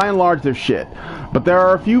 By and large, they're shit. But there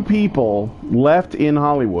are a few people left in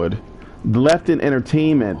Hollywood, left in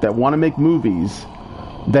entertainment, that want to make movies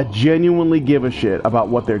that genuinely give a shit about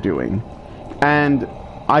what they're doing. And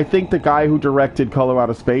I think the guy who directed Color Out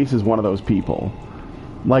of Space is one of those people.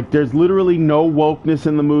 Like, there's literally no wokeness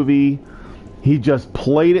in the movie. He just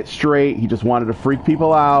played it straight. He just wanted to freak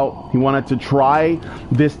people out. He wanted to try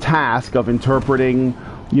this task of interpreting,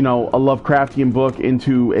 you know, a Lovecraftian book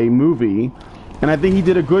into a movie. And I think he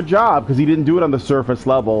did a good job because he didn't do it on the surface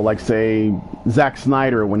level like, say, Zack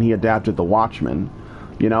Snyder when he adapted The Watchmen,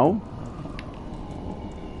 you know?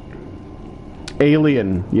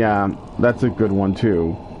 Alien, yeah, that's a good one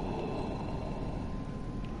too.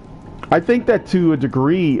 I think that to a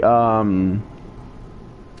degree,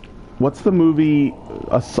 what's the movie,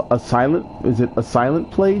 a silent, is it A Silent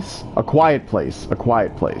Place? A Quiet Place, A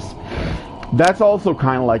Quiet Place. That's also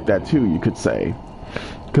kind of like that too, you could say.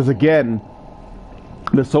 Because again,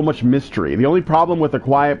 there's so much mystery. The only problem with A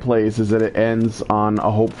Quiet Place is that it ends on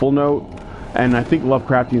a hopeful note. And I think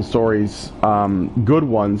Lovecraftian stories, good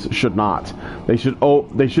ones, should not. They should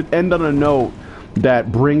end on a note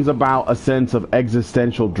that brings about a sense of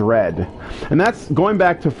existential dread. And that's going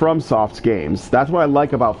back to FromSoft's games. That's what I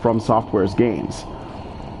like about From Software's games.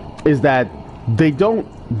 Is that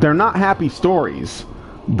they're not happy stories.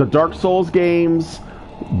 The Dark Souls games,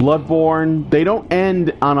 Bloodborne, they don't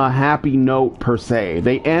end on a happy note per se.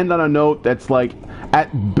 They end on a note that's like,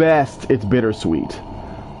 at best, it's bittersweet.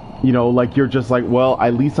 You know, like you're just like, well,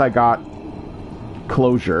 at least I got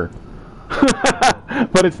closure.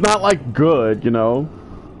 But it's not like good, you know?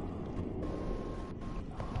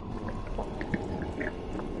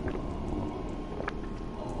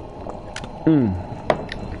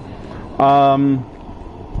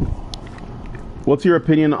 What's your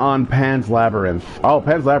opinion on Pan's Labyrinth? Oh,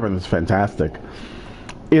 Pan's Labyrinth is fantastic.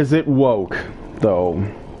 Is it woke, though?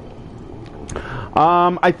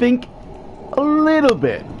 I think a little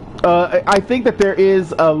bit. I think that there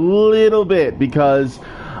is a little bit because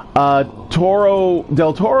Del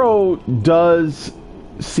Toro does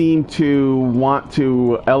seem to want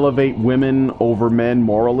to elevate women over men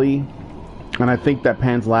morally, and I think that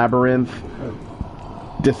Pan's Labyrinth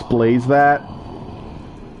displays that.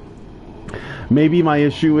 Maybe my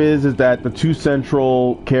issue is that the two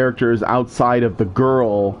central characters outside of the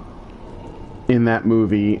girl in that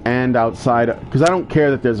movie and outside, because I don't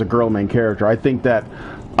care that there's a girl main character. I think that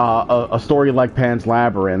a story like Pan's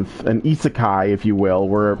Labyrinth, an isekai, if you will,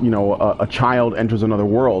 where, you know, a child enters another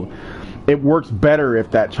world, it works better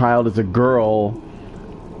if that child is a girl,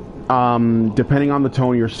 depending on the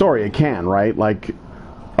tone of your story. It can, right? Like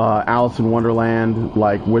Alice in Wonderland,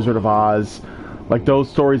 like Wizard of Oz, like those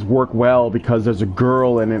stories work well because there's a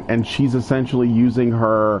girl in it, and she's essentially using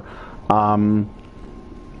her, I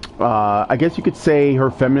guess you could say, her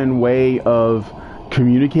feminine way of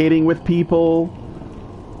communicating with people,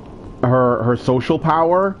 her social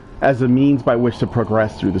power, as a means by which to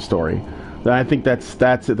progress through the story. And I think that's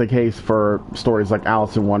the case for stories like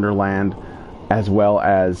Alice in Wonderland as well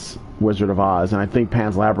as Wizard of Oz. And I think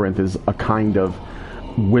Pan's Labyrinth is a kind of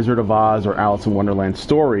Wizard of Oz or Alice in Wonderland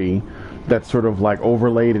story that's sort of like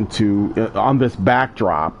overlaid into on this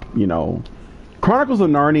backdrop, you know. Chronicles of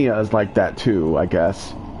Narnia is like that too, I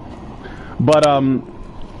guess. But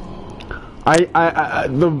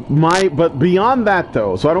but beyond that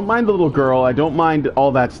though, so I don't mind the little girl, I don't mind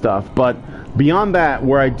all that stuff, but beyond that,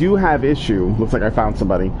 where I do have issue, looks like I found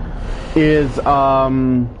somebody, is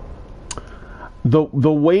the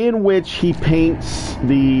way in which he paints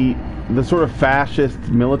the sort of fascist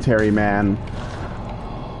military man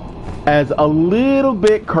as a little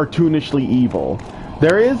bit cartoonishly evil.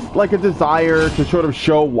 There is like a desire to sort of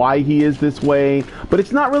show why he is this way, but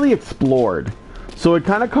it's not really explored. So it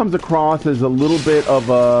kind of comes across as a little bit of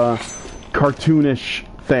a cartoonish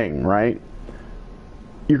thing, right?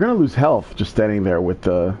 You're gonna lose health just standing there with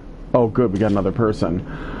the... Oh, good, we got another person.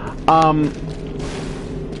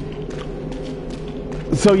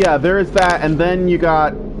 So yeah, there is that, and then you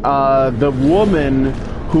got the woman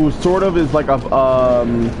who sort of is like a...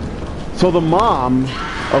 so the mom,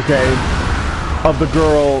 okay, of the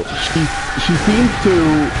girl, she seems to...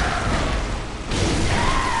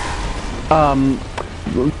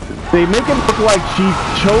 they make it look like she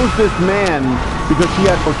chose this man because she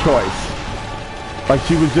had no choice. Like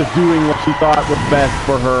she was just doing what she thought was best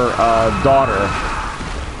for her daughter.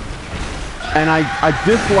 And I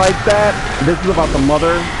dislike that. This is about the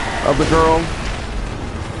mother of the girl.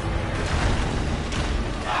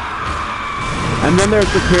 And then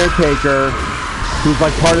there's the caretaker, who's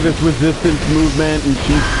like part of this resistance movement, and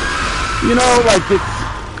she's, you know, like it's...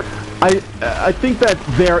 I think that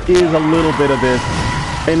there is a little bit of this,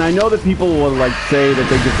 and I know that people will like say that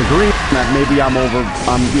they disagree, that maybe I'm over,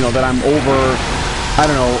 you know, that I'm over, I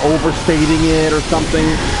don't know, overstating it or something.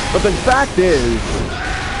 But the fact is,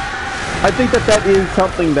 I think that is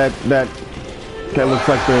something that looks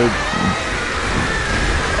like the...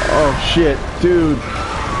 Oh shit, dude.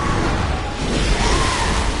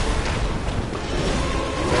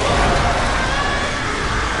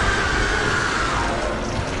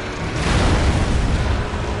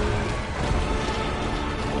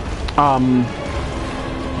 I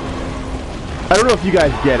don't know if you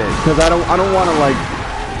guys get it, because I don't want to, like...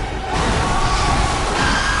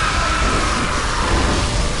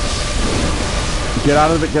 Get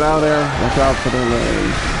out of it, get out of there. Watch out for their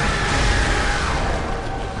legs.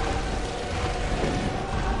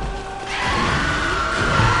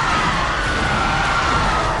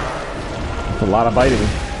 That's a lot of biting.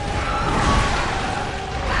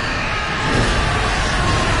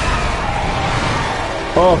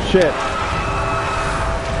 Oh, shit.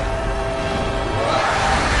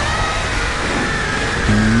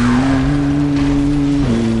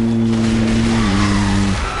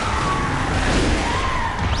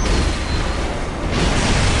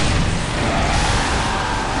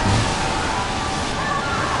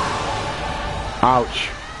 Ouch.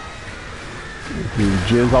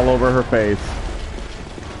 Jizz all over her face.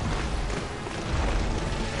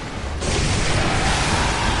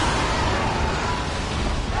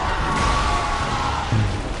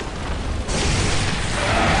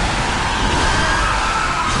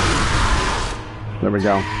 There we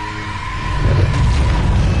go.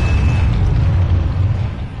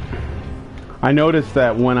 I noticed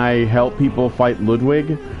that when I help people fight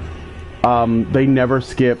Ludwig, they never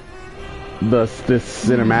skip this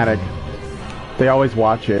cinematic. They always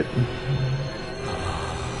watch it. You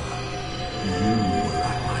were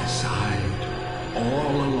at my side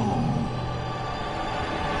all along.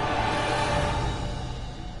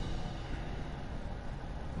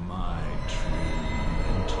 My true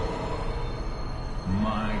mentor.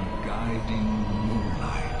 My guiding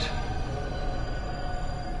moonlight.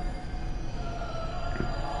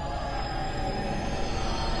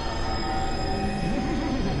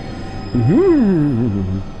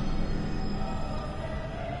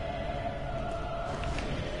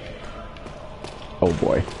 Oh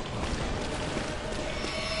boy.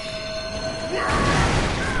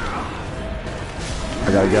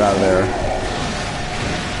 I gotta get out of there.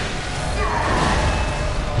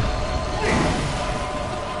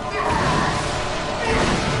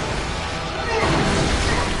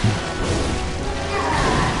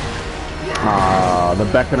 Ah, the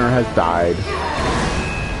beckoner has died.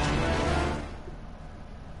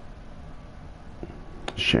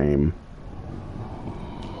 Shame.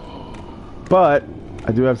 But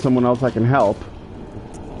I do have someone else I can help.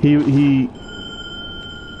 He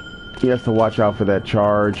has to watch out for that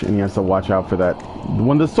charge, and he has to watch out for that.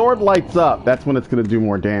 When the sword lights up, that's when it's going to do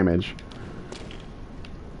more damage.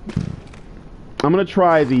 I'm gonna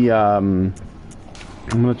try the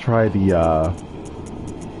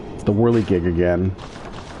whirligig again.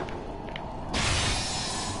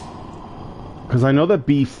 Because I know that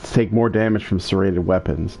beasts take more damage from serrated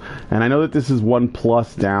weapons. And I know that this is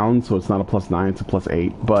 1+ down, so it's not a +9, it's a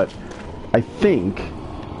 +8. But I think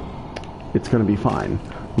it's going to be fine.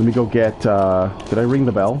 Let me go get... did I ring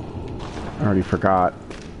the bell? I already forgot.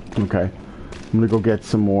 Okay. I'm going to go get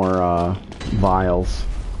some more vials.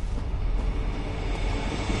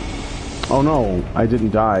 Oh no, I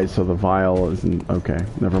didn't die, so the vial isn't... Okay,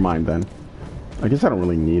 never mind then. I guess I don't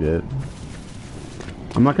really need it.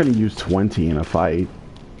 I'm not going to use 20 in a fight.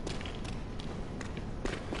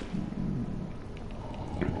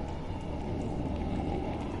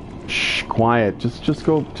 Shh, quiet. Just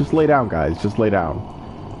go, just lay down, guys. Just lay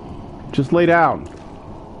down. Just lay down.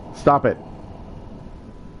 Stop it.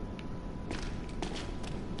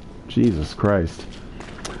 Jesus Christ.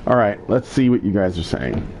 Alright, let's see what you guys are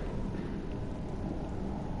saying.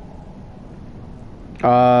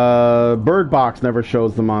 Bird Box never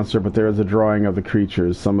shows the monster, but there is a drawing of the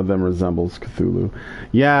creatures. Some of them resembles Cthulhu.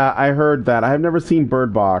 Yeah, I heard that. I have never seen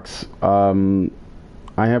Bird Box. I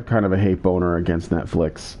have kind of a hate boner against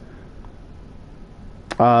Netflix.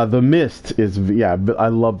 The Mist is... Yeah, I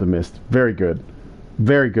love The Mist. Very good.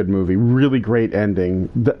 Very good movie. Really great ending.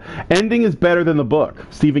 The ending is better than the book.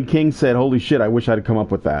 Stephen King said, holy shit, I wish I'd come up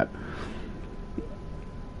with that.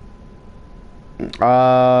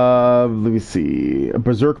 Let me see.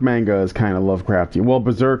 Berserk manga is kind of Lovecraftian. Well,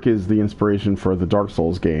 Berserk is the inspiration for the Dark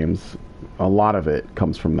Souls games. A lot of it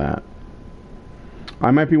comes from that. I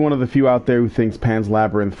might be one of the few out there who thinks Pan's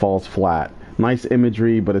Labyrinth falls flat. Nice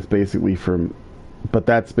imagery, but it's basically but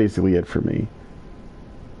that's basically it for me.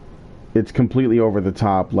 It's completely over the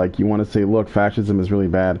top. Like, you want to say, look, fascism is really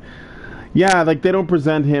bad. Yeah, like, they don't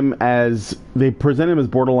present him as... They present him as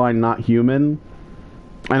borderline not human.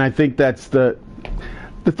 And I think that's the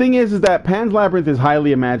thing is that Pan's Labyrinth is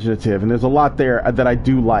highly imaginative, and there's a lot there that I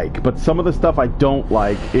do like. But some of the stuff I don't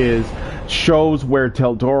like is shows where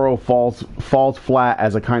Del Toro falls flat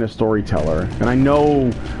as a kind of storyteller. And I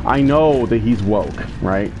know that he's woke,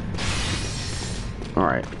 right? All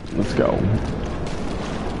right, let's go.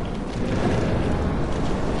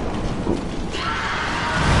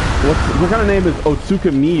 What kind of name is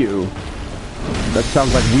Otsuka Miyu? That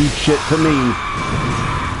sounds like weed shit to me.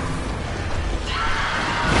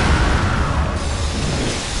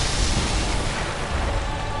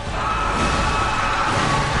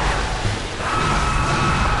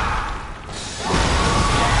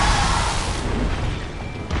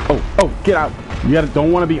 Oh, get out.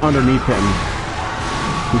 Don't want to be underneath him.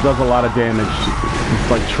 He does a lot of damage.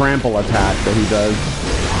 It's like trample attack that he does.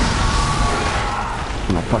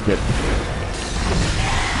 Oh, fuck it.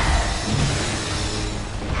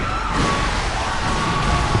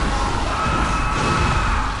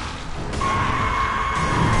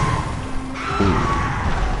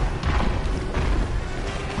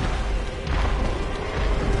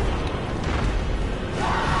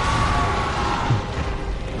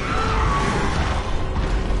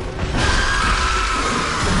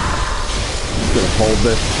 Hold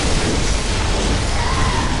this.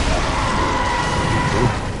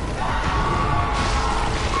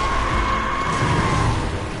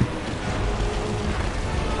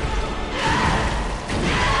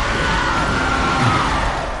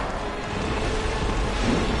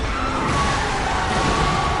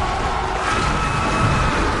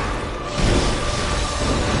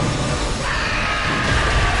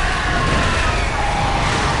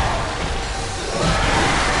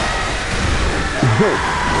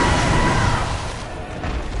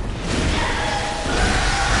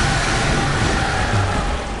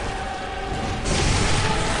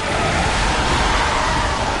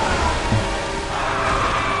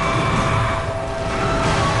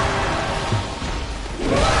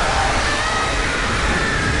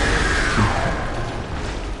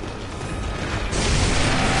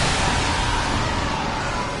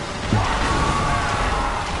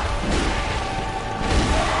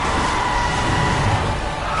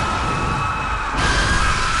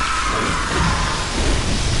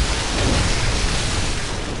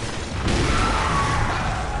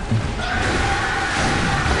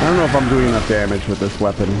 I don't know if I'm doing enough damage with this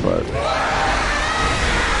weapon, but...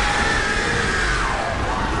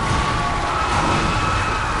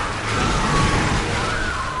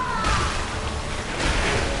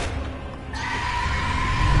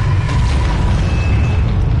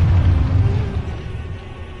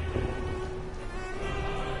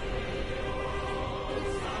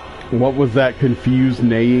 What was that confused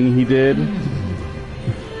neighing he did?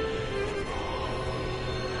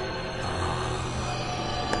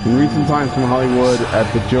 In recent times from Hollywood,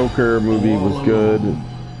 at the Joker movie was good.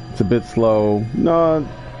 It's a bit slow. No,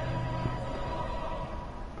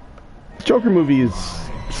 the Joker movie is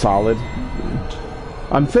solid.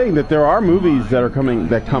 I'm saying that there are movies that are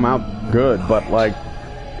come out good, but like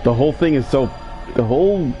the whole thing is the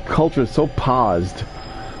whole culture is so paused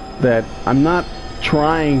that I'm not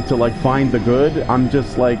trying to like find the good. I'm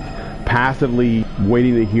just like passively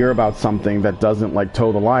waiting to hear about something that doesn't like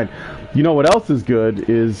toe the line. You know what else is good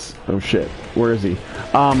is... Oh shit, where is he?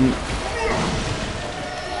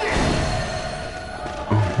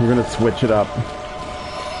 We're gonna switch it up.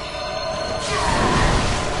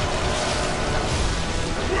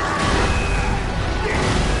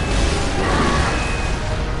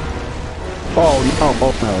 Oh,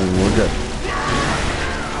 no, we're good.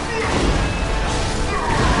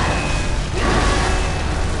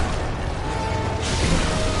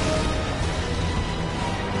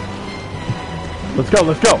 Let's go,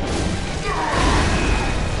 let's go!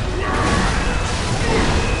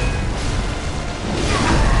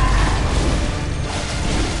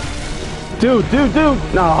 Dude!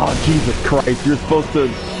 Oh, Jesus Christ, you're supposed to...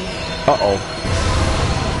 Uh-oh.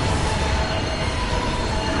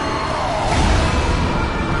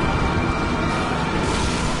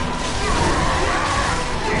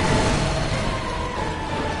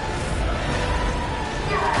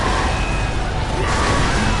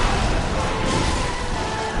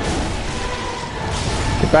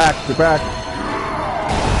 Get back.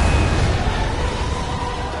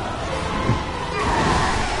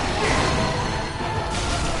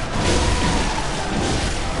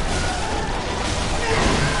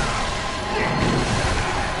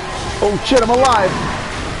 Oh shit, I'm alive!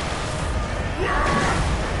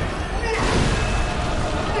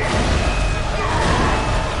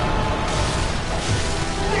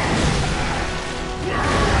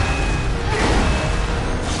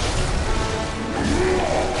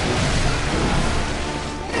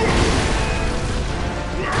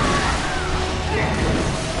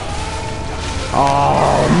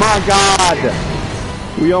 Oh my god!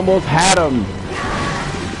 We almost had him!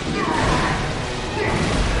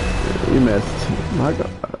 You missed. My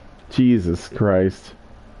god. Jesus Christ.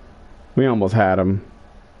 We almost had him.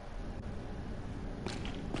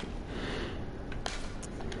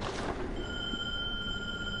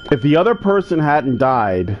 If the other person hadn't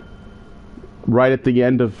died right at the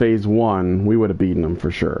end of phase 1, we would have beaten him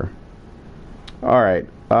for sure. Alright,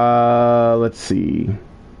 let's see.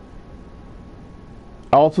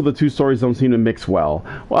 Also, the two stories don't seem to mix well.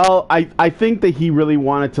 Well, I think that he really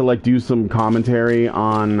wanted to, like, do some commentary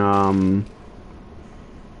on,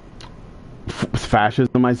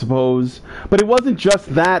 fascism, I suppose. But it wasn't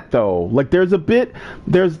just that, though. Like, there's a bit...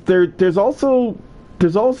 There's also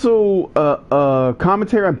a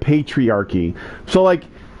commentary on patriarchy. So, like,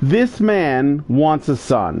 this man wants a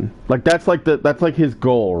son. Like, that's like his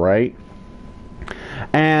goal, right?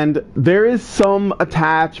 And there is some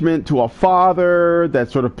attachment to a father that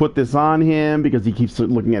sort of put this on him because he keeps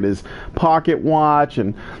looking at his pocket watch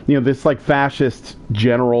and, you know, this like fascist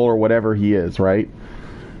general or whatever he is, right?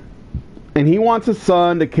 And he wants a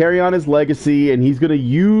son to carry on his legacy, and he's going to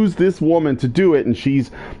use this woman to do it. And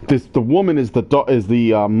the woman is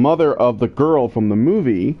the mother of the girl from the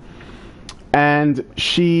movie, and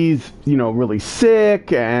she's, you know, really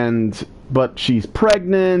sick but she's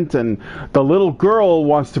pregnant, and the little girl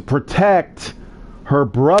wants to protect her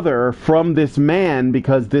brother from this man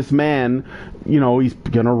because this man, you know, he's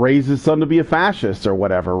gonna raise his son to be a fascist or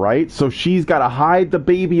whatever, right? So she's gotta hide the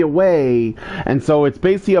baby away, and so it's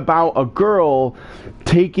basically about a girl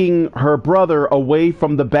taking her brother away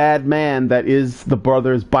from the bad man that is the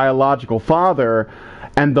brother's biological father,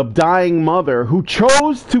 and the dying mother who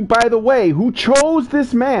chose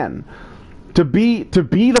this man to be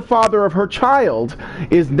the father of her child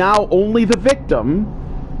is now only the victim,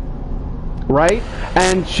 right?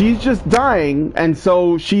 And she's just dying, and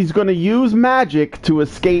so she's going to use magic to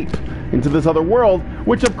escape into this other world,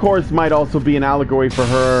 which of course might also be an allegory for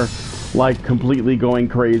her, like, completely going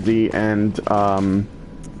crazy and, you know,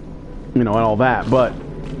 and all that. But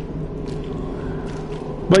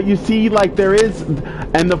you see, like, there is,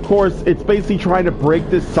 and of course, it's basically trying to break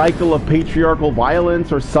this cycle of patriarchal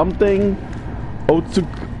violence or something.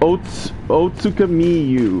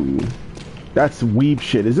 Otsukamiyu. That's weeb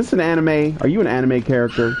shit. Is this an anime? Are you an anime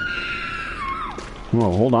character?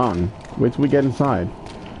 Whoa, hold on. Wait till we get inside.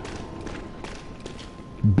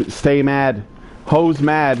 Stay mad. Hoes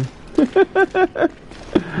mad.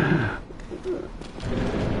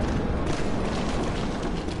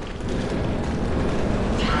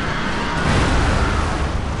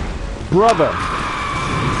 Brother.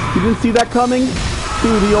 You didn't see that coming?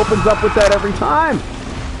 Dude, he opens up with that every time.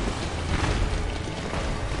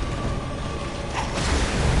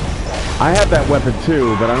 I have that weapon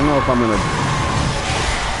too, but I don't know if I'm gonna...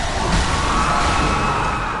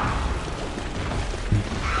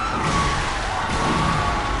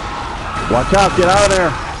 Watch out, get out of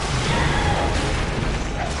there.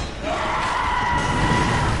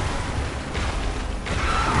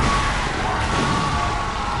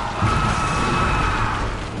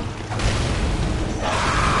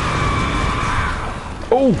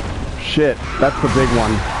 Oh, shit. That's the big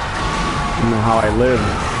one. I don't know how I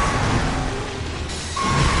live.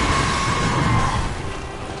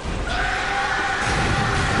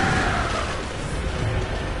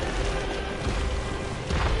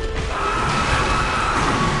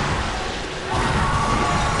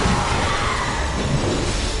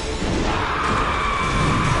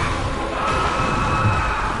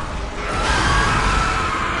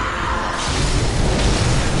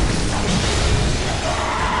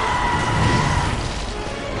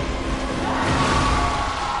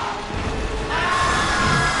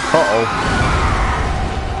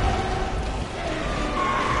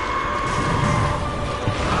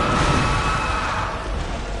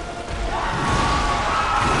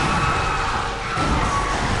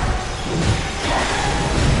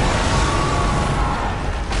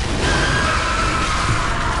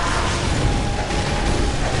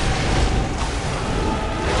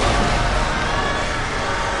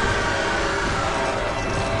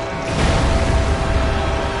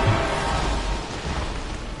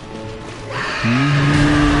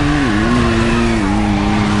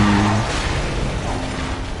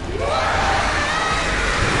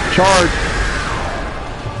 Charge.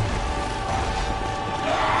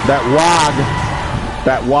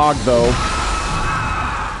 That wog though.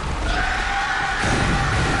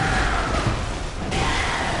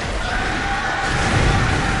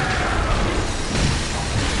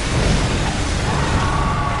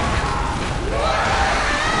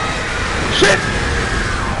 Shit!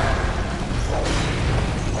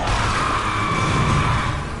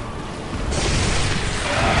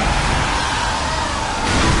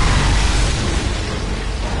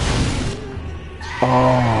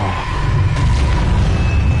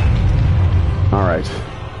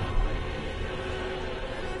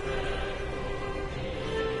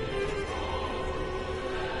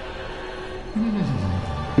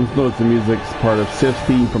 Let's notice the music's part of Sif's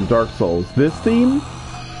theme from Dark Souls. This theme? You were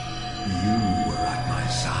at my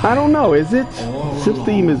side. I don't know, is it? Sif's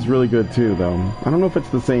theme is really good too, though. I don't know if it's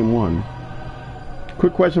the same one.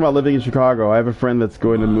 Quick question about living in Chicago. I have a friend that's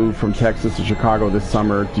going to move from Texas to Chicago this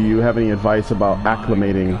summer. Do you have any advice about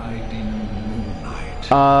acclimating?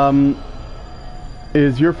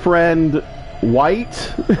 Is your friend white?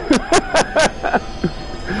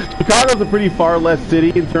 Chicago's a pretty far left city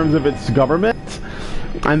in terms of its government.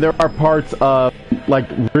 And there are parts of, like,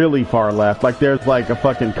 really far left. Like, there's, like, a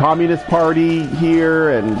fucking communist party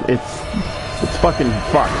here, and it's fucking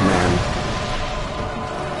fucked, man.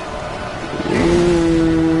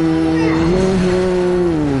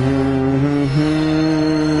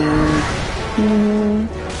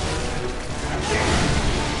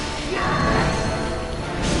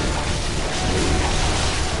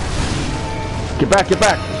 Get back, get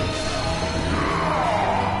back!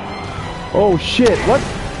 Oh shit, what?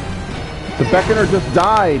 The Beckoner just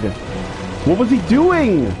died. What was he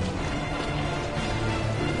doing?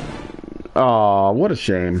 Aw, what a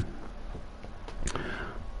shame.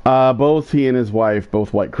 Both he and his wife,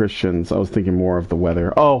 both white Christians. I was thinking more of the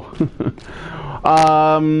weather. Oh.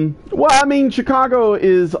 Well, I mean, Chicago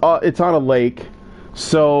is, it's on a lake.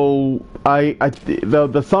 So,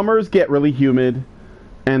 the summers get really humid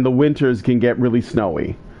and the winters can get really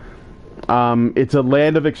snowy. It's a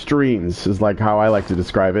land of extremes, is like how I like to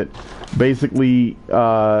describe it. Basically,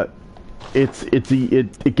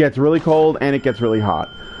 it gets really cold and it gets really hot,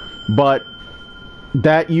 but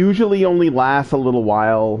that usually only lasts a little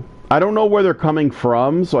while. I don't know where they're coming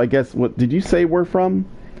from, so I guess, what did you say we're from?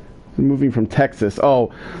 We're moving from Texas.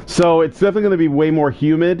 Oh, so it's definitely going to be way more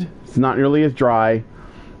humid. It's not nearly as dry.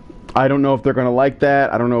 I don't know if they're going to like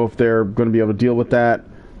that. I don't know if they're going to be able to deal with that.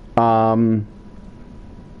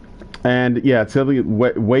 And yeah, it's going to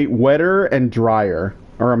be wetter and drier.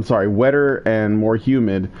 Or I'm sorry, wetter and more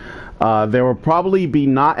humid. There will probably be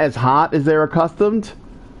not as hot as they're accustomed.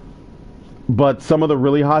 But some of the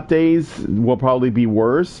really hot days will probably be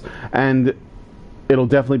worse. And it'll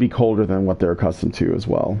definitely be colder than what they're accustomed to as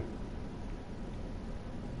well.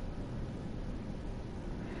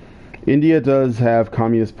 India does have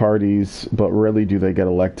communist parties, but rarely do they get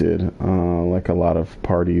elected. Like a lot of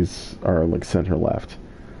parties are like center-left.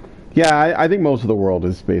 Yeah, I think most of the world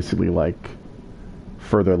is basically like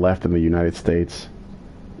further left than the United States.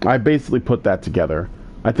 I basically put that together.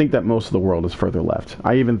 I think that most of the world is further left.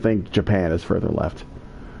 I even think Japan is further left.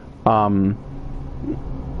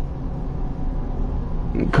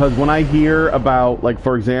 Because when I hear about, like,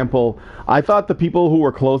 for example, I thought the people who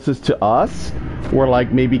were closest to us were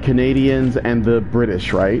like maybe Canadians and the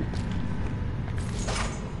British, right?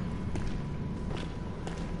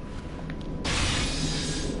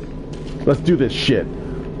 Let's do this shit.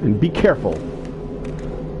 And be careful.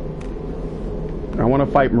 I want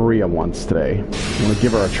to fight Maria once today. I want to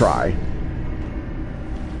give her a try.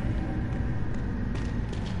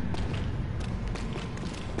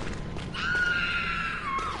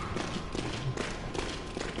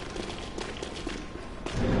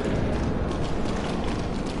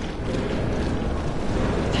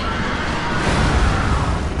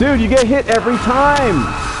 Dude, you get hit every time!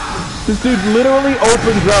 This dude literally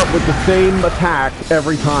opens up with the same attack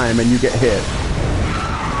every time and you get hit.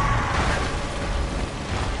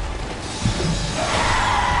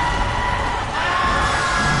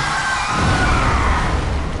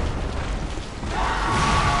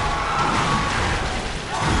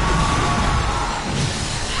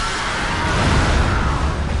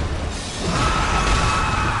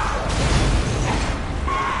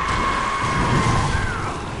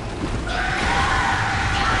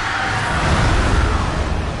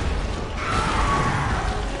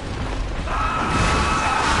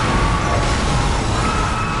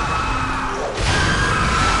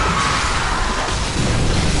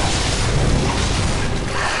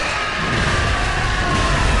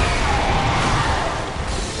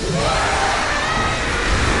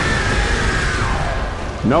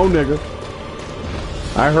 No, nigga.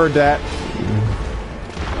 I heard that.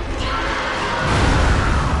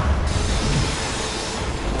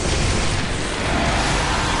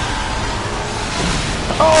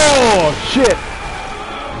 Oh, shit.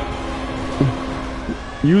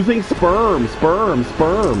 Using sperm.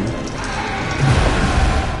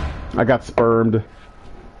 I got spermed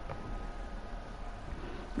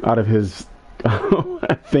out of his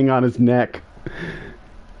thing on his neck.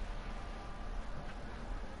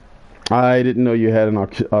 I didn't know you had an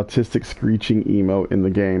autistic screeching emote in the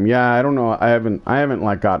game. Yeah, I don't know. I haven't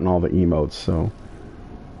like gotten all the emotes, so.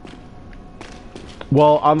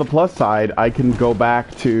 Well, on the plus side, I can go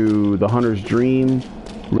back to the Hunter's Dream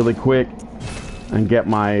really quick and get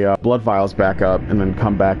my blood vials back up and then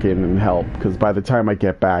come back in and help, because by the time I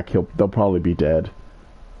get back, they'll probably be dead.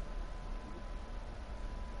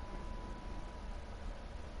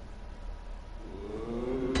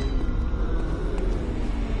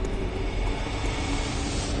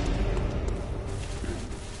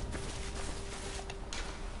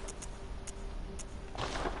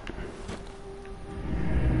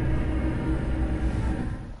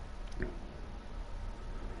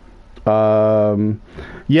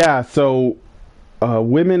 Yeah, so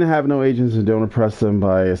women have no agents and don't oppress them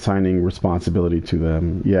by assigning responsibility to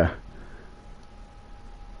them. Yeah.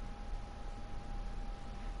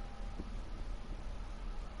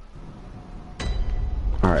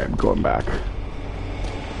 Alright, I'm going back.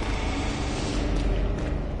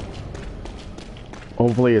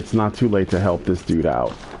 Hopefully it's not too late to help this dude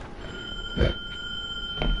out.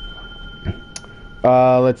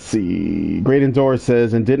 Let's see. Great Endor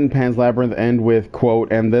says, and didn't Pan's Labyrinth end with,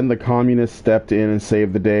 quote, and then the communists stepped in and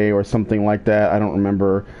saved the day, or something like that? I don't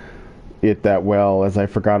remember it that well, as I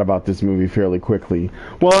forgot about this movie fairly quickly.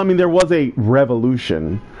 Well, I mean, there was a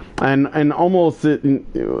revolution, and almost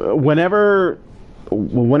whenever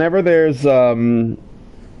there's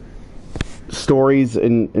stories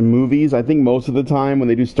in movies, I think most of the time when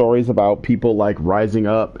they do stories about people like rising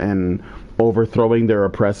up and overthrowing their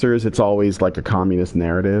oppressors, it's always like a communist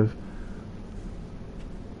narrative.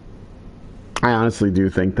 I honestly do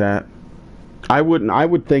think that. I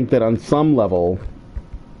would think that on some level,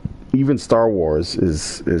 even Star Wars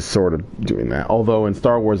is sort of doing that. Although in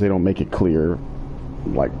Star Wars they don't make it clear,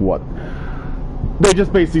 like what. They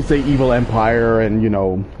just basically say evil empire and, you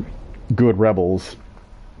know, good rebels.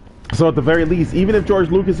 So at the very least, even if George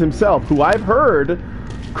Lucas himself, who I've heard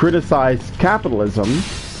criticize capitalism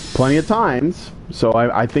plenty of times, so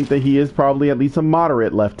I think that he is probably at least a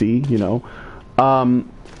moderate lefty, you know.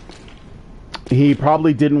 He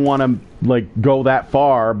probably didn't want to like go that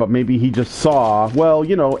far, but maybe he just saw, well,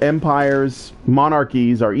 you know, empires,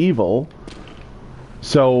 monarchies are evil.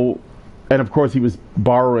 So, and of course he was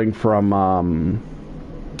borrowing from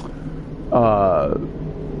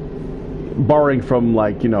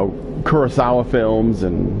like, you know, Kurosawa films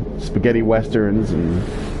and spaghetti westerns and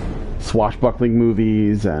swashbuckling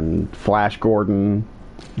movies and Flash Gordon,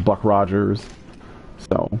 Buck Rogers.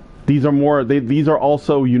 So these are more. These are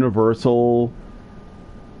also universal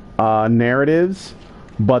narratives,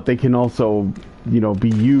 but they can also, you know, be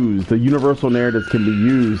used. The universal narratives can be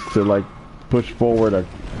used to like push forward a,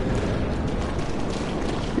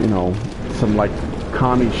 you know, some like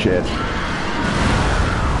commie shit.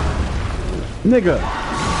 Nigga.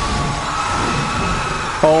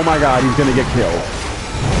 Oh my god, he's gonna get killed.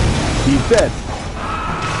 He's dead.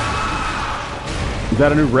 Is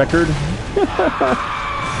that a new record?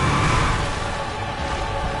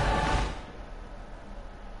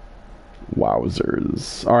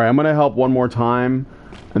 Wowzers. Alright, I'm gonna help one more time,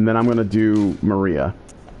 and then I'm gonna do Maria.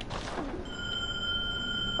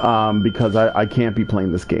 Because I can't be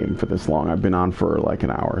playing this game for this long. I've been on for like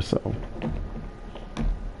an hour or so.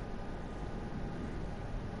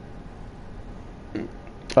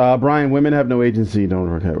 Brian, women have no agency. Don't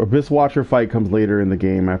work out. Abyss Watcher fight comes later in the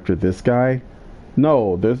game after this guy.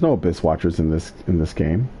 No, there's no Abyss Watchers in this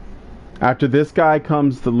game. After this guy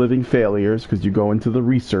comes the Living Failures, because you go into the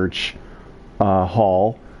research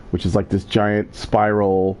hall, which is like this giant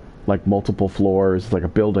spiral, like multiple floors, like a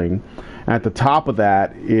building. And at the top of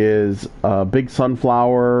that is a big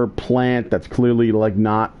sunflower plant that's clearly like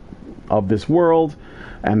not of this world,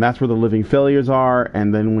 and that's where the Living Failures are.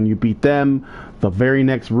 And then when you beat them, the very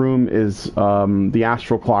next room is the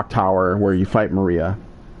Astral Clock Tower, where you fight Maria.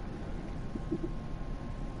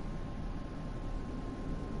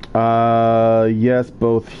 Yes,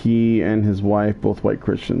 both he and his wife, both white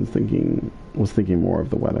Christians, was thinking more of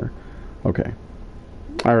the weather. Okay,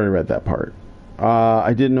 I already read that part.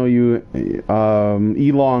 I didn't know you.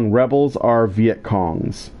 Elong rebels are Viet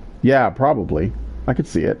Congs. Yeah, probably. I could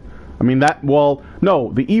see it. I mean that. Well,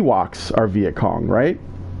 no, the Ewoks are Viet Cong, right?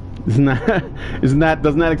 Doesn't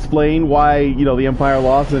that explain why, you know, the Empire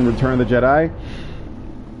lost in Return of the Jedi?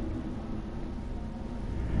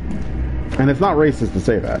 And it's not racist to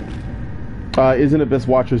say that. Isn't Abyss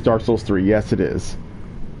Watchers Dark Souls 3? Yes, it is.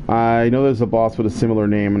 I know there's a boss with a similar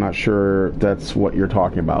name. I'm not sure that's what you're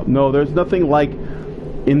talking about. No, there's nothing like...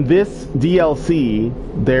 In this DLC,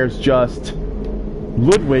 there's just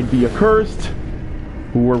Ludwig the Accursed,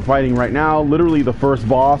 who we're fighting right now. Literally the first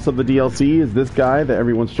boss of the DLC is this guy that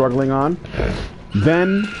everyone's struggling on.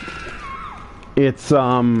 Then it's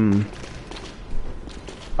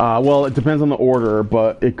Well, it depends on the order,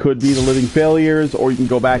 but it could be the Living Failures, or you can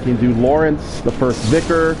go back and do Lawrence, the first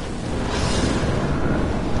Vicar,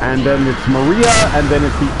 and then it's Maria, and then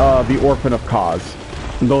it's the Orphan of Cause.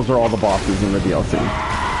 And those are all the bosses in the DLC.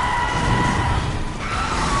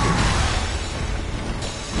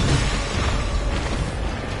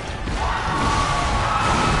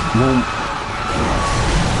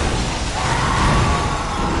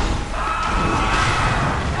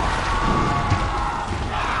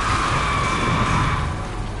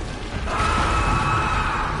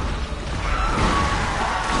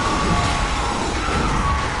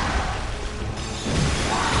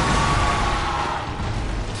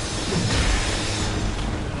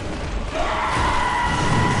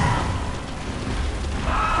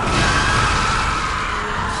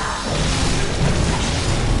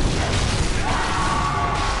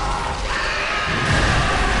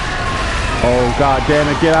 Oh, god damn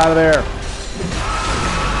it, get out of there!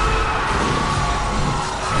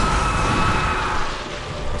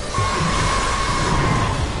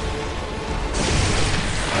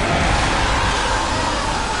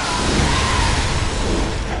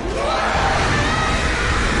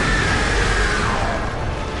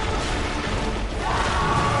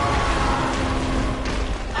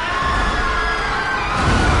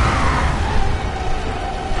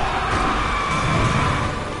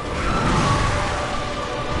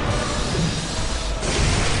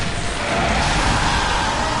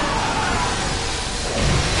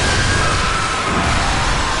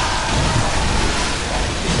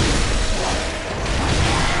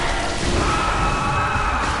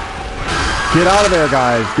 Get out of there,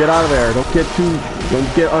 guys. Get out of there. Don't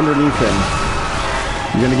get underneath him.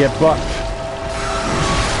 You're gonna get bucked.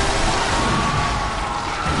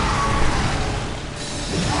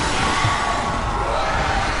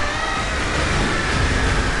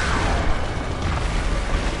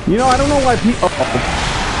 You know, I don't know why people...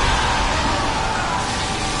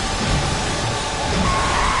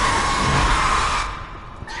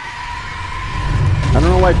 I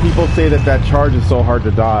don't know why people say that charge is so hard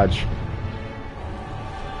to dodge.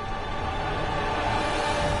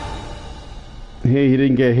 Hey, he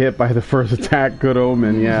didn't get hit by the first attack. Good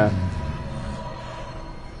omen, yeah.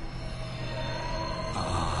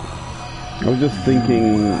 I was just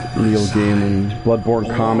thinking, Neil Gaiman,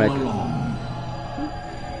 Bloodborne comic.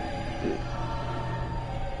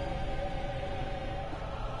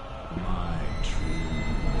 My true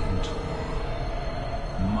mentor,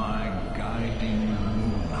 my guiding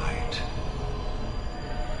moonlight.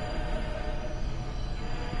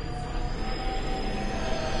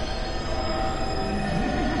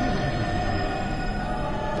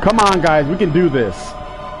 Come on, guys, we can do this.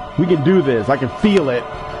 We can do this. I can feel it.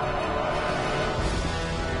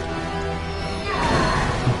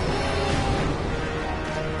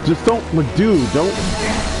 Just don't, like, dude,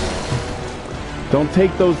 don't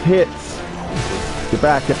take those hits. Get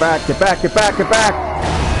back, get back, get back, get back, get back.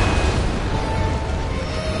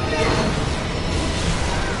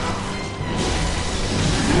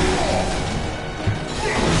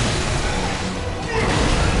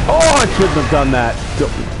 Oh, I shouldn't have done that.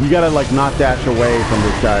 You gotta, like, not dash away from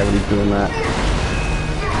this guy when he's doing that.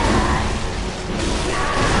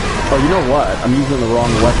 Oh, you know what? I'm using the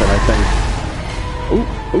wrong weapon, I think. Ooh,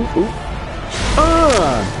 ooh, ooh.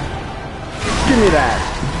 Give me that.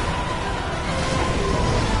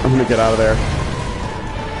 I'm gonna get out of there.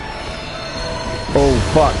 Oh,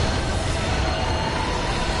 fuck.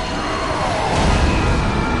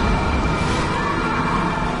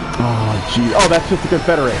 Oh, gee. Oh, that's just a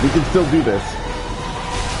Confederate. We can still do this.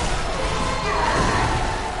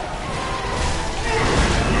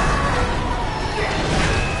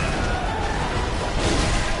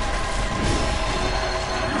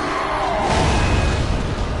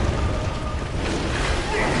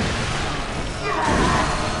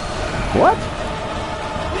 What?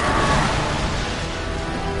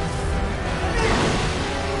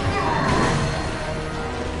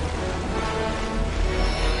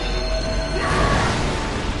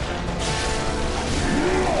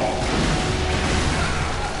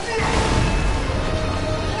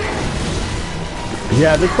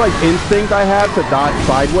 Yeah, this like instinct I have to dodge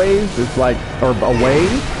sideways, it's like, or away,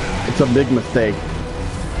 it's a big mistake.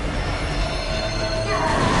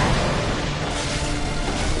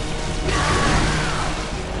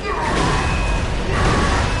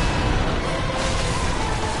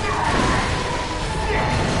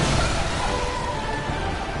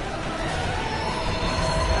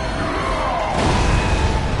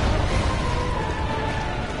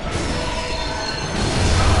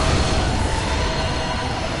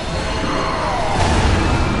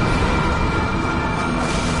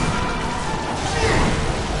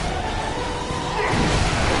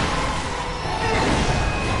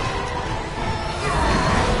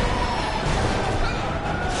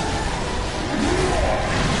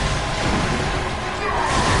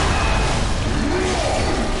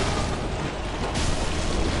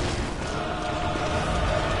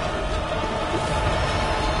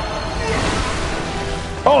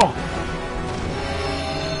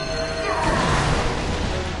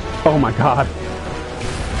 Oh my god.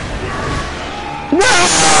 No!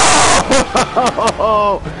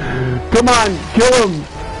 Come on, kill him.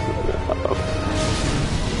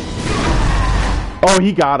 Oh,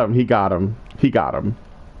 he got him. He got him. He got him.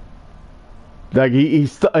 Like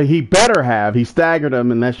he better have. He staggered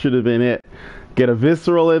him, and that should have been it. Get a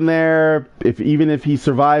visceral in there. Even if he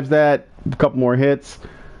survives that, a couple more hits.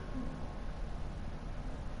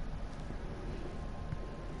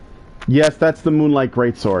 Yes, that's the Moonlight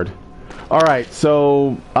Greatsword. All right,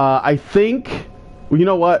 so I think. Well, you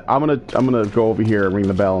know what? I'm gonna go over here and ring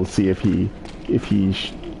the bell and see if he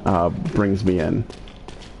brings me in.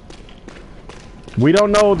 We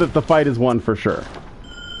don't know that the fight is won for sure.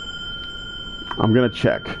 I'm gonna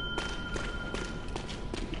check.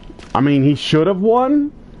 I mean, he should have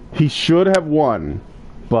won. He should have won,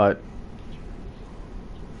 but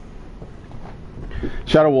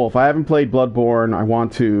Shadow Wolf. I haven't played Bloodborne. I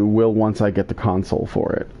want to. Will once I get the console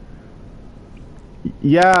for it.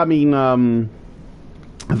 Yeah, I mean,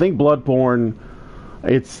 I think Bloodborne.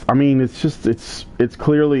 I mean, it's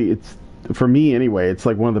clearly for me anyway. It's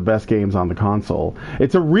like one of the best games on the console.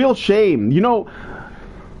 It's a real shame. You know,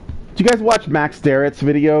 do you guys watch Max Derritt's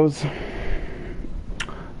videos?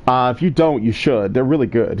 If you don't, you should. They're really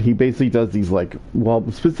good. He basically does these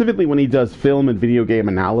specifically when he does film and video game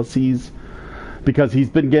analyses, because he's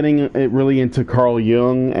been getting it really into Carl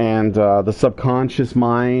Jung and the subconscious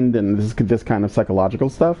mind and this kind of psychological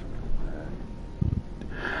stuff.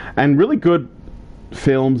 And really good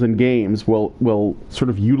films and games will sort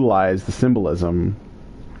of utilize the symbolism.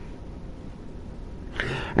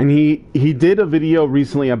 And he did a video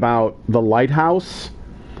recently about The Lighthouse,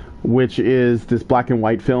 which is this black and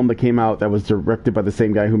white film that came out that was directed by the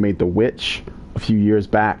same guy who made The Witch a few years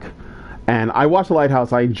back. And I watched The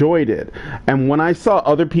Lighthouse. I enjoyed it. And when I saw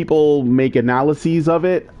other people make analyses of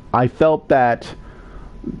it, I felt that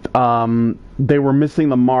they were missing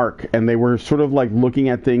the mark, and they were sort of like looking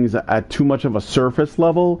at things at too much of a surface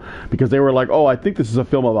level, because they were like, oh, I think this is a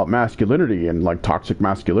film about masculinity and like toxic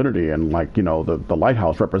masculinity, and like, you know, the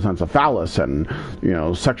lighthouse represents a phallus and, you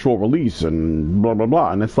know, sexual release and blah blah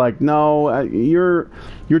blah. And it's like, no, you're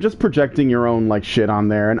just projecting your own like shit on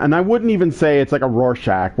there. And I wouldn't even say it's like a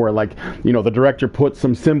Rorschach where, like, you know, the director puts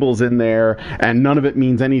some symbols in there and none of it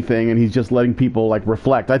means anything and he's just letting people like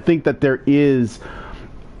reflect. I think that there is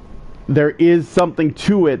something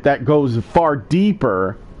to it that goes far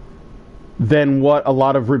deeper than what a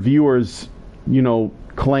lot of reviewers, you know,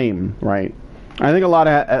 claim, right? I think a lot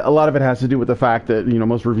of it has to do with the fact that, you know,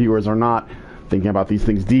 most reviewers are not thinking about these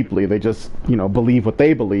things deeply. They just, you know, believe what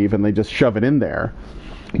they believe and they just shove it in there.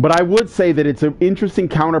 But I would say that it's an interesting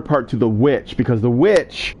counterpart to The Witch, because The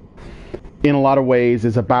Witch, in a lot of ways,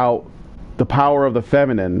 is about the power of the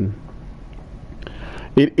feminine.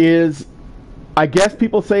 It is, I guess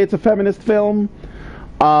people say it's a feminist film.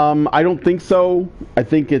 I don't think so. I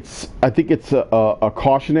think it's a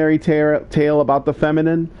cautionary tale about the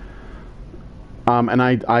feminine. And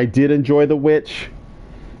I did enjoy The Witch,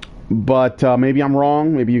 but maybe I'm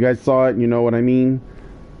wrong. Maybe you guys saw it and you know what I mean.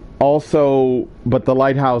 Also, but The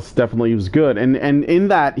Lighthouse definitely was good. And in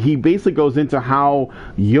that, he basically goes into how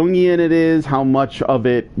Jungian it is, how much of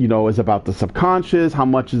it, you know, is about the subconscious, how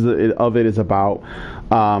much of it is about,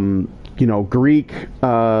 you know, Greek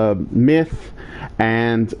myth,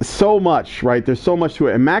 and so much, right? There's so much to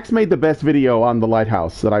it. And Max made the best video on The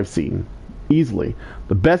Lighthouse that I've seen. Easily.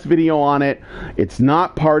 The best video on it. It's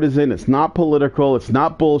not partisan, it's not political, it's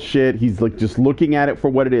not bullshit. He's like just looking at it for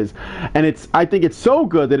what it is. And I think it's so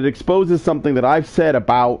good that it exposes something that I've said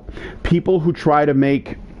about people who try to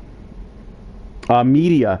make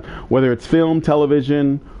media, whether it's film,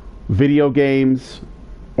 television, video games,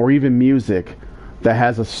 or even music, that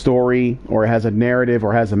has a story or has a narrative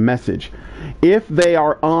or has a message. If they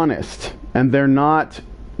are honest and they're not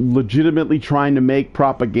legitimately trying to make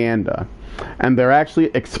propaganda, and they're actually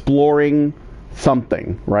exploring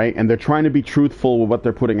something, right? And they're trying to be truthful with what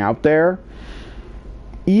they're putting out there,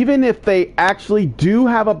 even if they actually do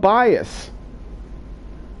have a bias,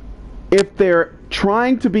 if they're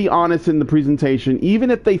trying to be honest in the presentation, even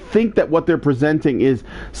if they think that what they're presenting is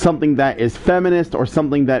something that is feminist or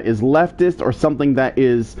something that is leftist or something that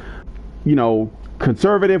is, you know,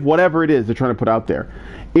 conservative, whatever it is they're trying to put out there,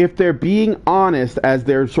 if they're being honest as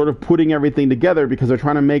they're sort of putting everything together because they're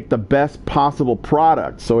trying to make the best possible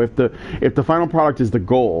product. So if the final product is the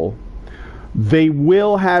goal, they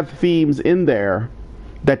will have themes in there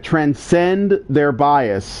that transcend their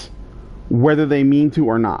bias, whether they mean to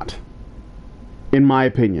or not, in my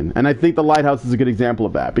opinion. And I think The Lighthouse is a good example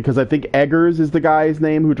of that, because I think Eggers is the guy's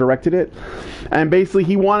name who directed it, and basically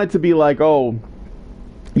he wanted to be like, oh,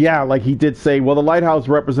 Yeah, like he did say, well, the lighthouse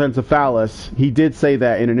represents a phallus. He did say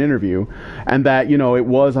that in an interview, and that, you know, it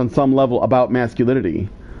was on some level about masculinity.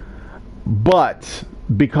 But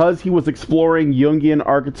because he was exploring Jungian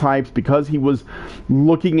archetypes, because he was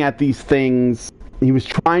looking at these things, he was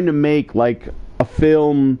trying to make like a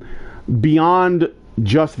film beyond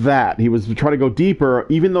just that. He was trying to go deeper.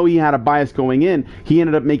 Even though he had a bias going in, he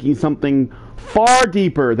ended up making something far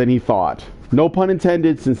deeper than he thought. No pun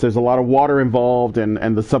intended, since there's a lot of water involved,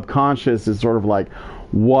 and the subconscious is sort of like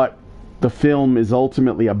what the film is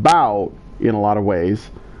ultimately about in a lot of ways.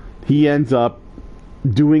 He ends up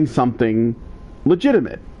doing something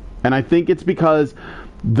legitimate. And I think it's because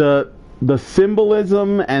the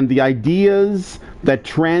symbolism and the ideas that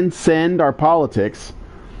transcend our politics,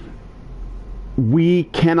 we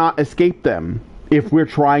cannot escape them if we're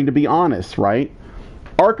trying to be honest, right?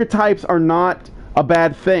 Archetypes are not a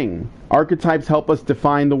bad thing. Archetypes help us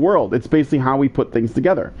define the world. It's basically how we put things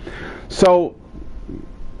together. So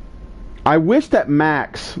I wish that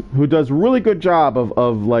Max, who does a really good job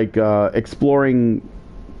of like exploring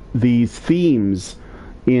these themes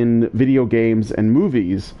in video games and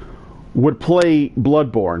movies, would play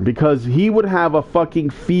Bloodborne, because he would have a fucking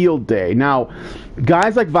field day. Now,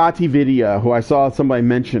 guys like VatiVidya, who I saw somebody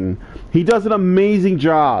mention, he does an amazing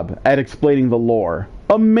job at explaining the lore.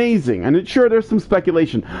 Amazing. And sure, there's some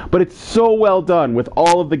speculation, but it's so well done with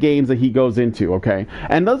all of the games that he goes into, okay?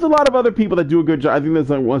 And there's a lot of other people that do a good job. I think there's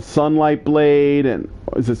like one Sunlight Blade, and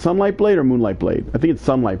is it Sunlight Blade or Moonlight Blade? I think it's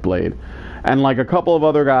Sunlight Blade. And like a couple of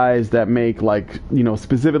other guys that make, like, you know,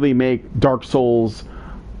 specifically make Dark Souls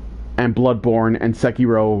and Bloodborne and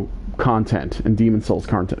Sekiro content and Demon Souls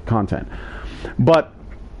content. But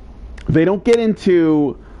they don't get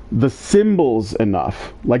into the symbols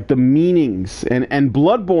enough, like the meanings. And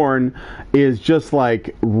Bloodborne is just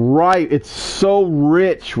like, right, it's so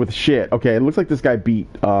rich with shit. Okay, it looks like this guy beat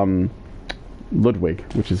Ludwig,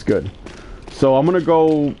 which is good. So I'm gonna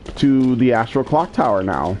go to the Astral Clock Tower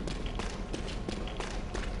now.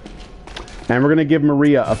 And we're gonna give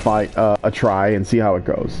Maria a try and see how it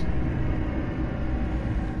goes.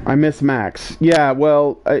 I miss Max. Yeah,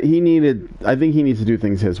 well, I think he needs to do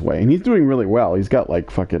things his way. And he's doing really well. He's got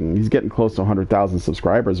like he's getting close to 100,000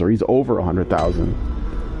 subscribers, or he's over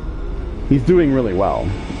 100,000. He's doing really well.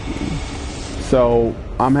 So,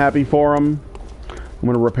 I'm happy for him. I'm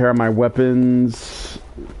going to repair my weapons.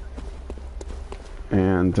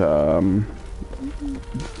 And,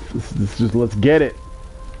 let's get it.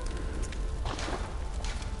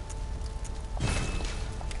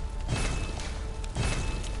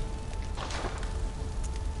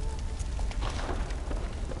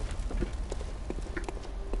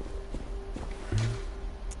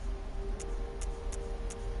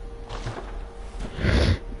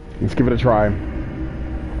 Let's give it a try.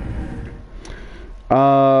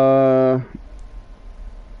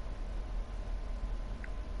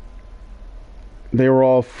 They were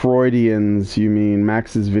all Freudians, you mean?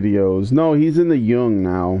 Max's videos. No, he's in the Jung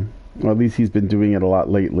now. Or at least he's been doing it a lot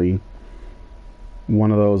lately.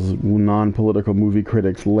 One of those non-political movie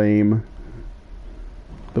critics. Lame.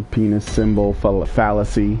 The penis symbol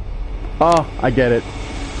fallacy. Oh, I get it.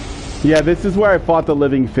 Yeah, this is where I fought the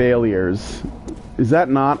living failures. Is that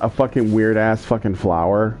not a fucking weird-ass fucking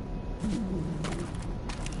flower?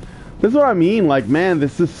 This is what I mean. Like, man,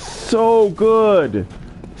 this is so good.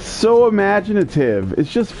 So imaginative.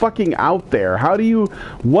 It's just fucking out there. How do you...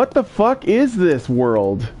 What the fuck is this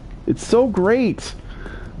world? It's so great.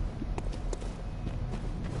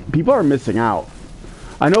 People are missing out.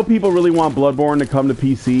 I know people really want Bloodborne to come to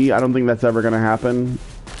PC. I don't think that's ever going to happen.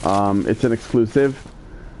 It's an exclusive.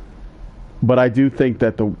 But I do think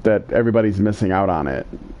that that everybody's missing out on it.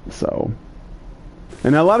 So,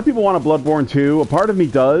 and a lot of people want a Bloodborne 2. A part of me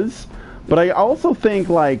does, but I also think,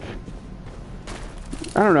 like,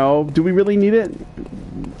 I don't know. Do we really need it?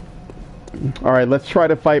 All right, let's try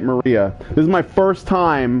to fight Maria. This is my first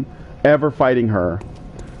time ever fighting her,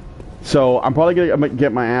 so I'm probably gonna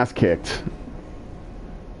get my ass kicked.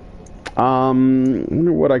 I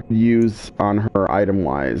wonder what I could use on her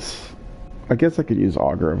item-wise. I guess I could use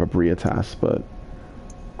Augur of Abriatas, but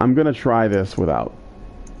I'm gonna try this without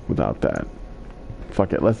that.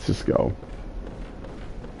 Fuck it, let's just go.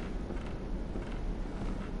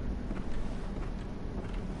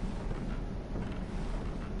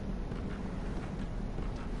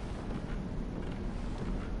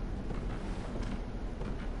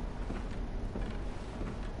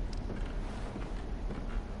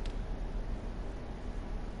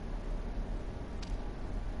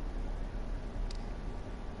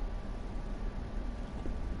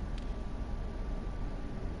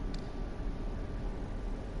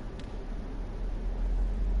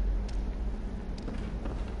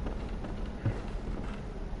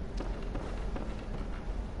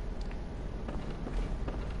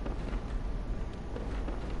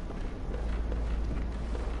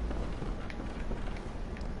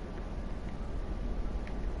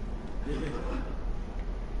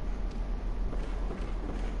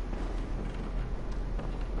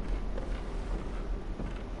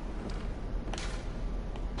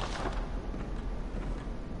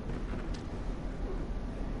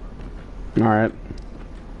 All right.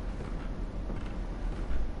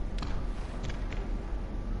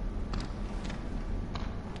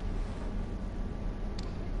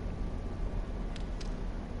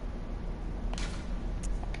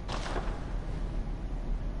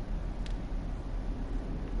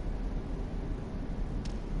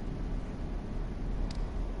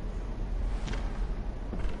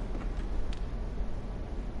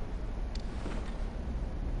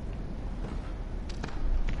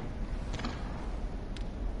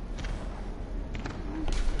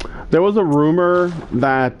 There was a rumor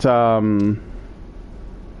that I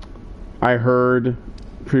heard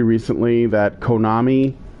pretty recently that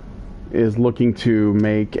Konami is looking to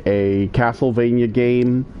make a Castlevania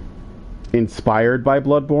game inspired by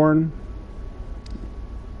Bloodborne.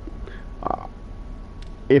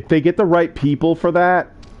 If they get the right people for that,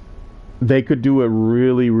 they could do a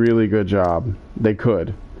really, really good job. They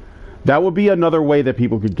could. That would be another way that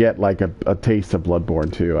people could get like a taste of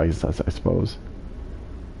Bloodborne too, I suppose.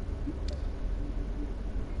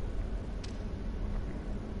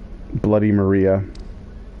 Bloody Maria.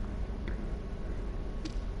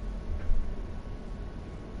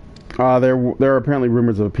 There are apparently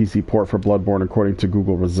rumors of a PC port for Bloodborne according to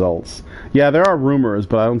Google results. Yeah, there are rumors,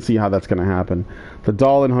 but I don't see how that's going to happen. The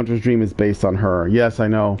doll in Hunter's Dream is based on her. Yes, I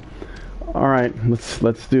know. All right,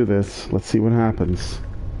 let's do this. Let's see what happens.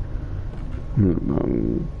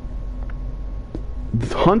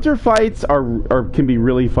 Hunter fights can be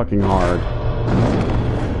really fucking hard.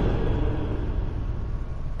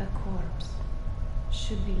 A corpse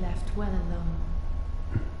should be left well alone.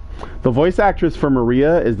 The voice actress for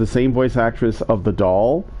Maria is the same voice actress of the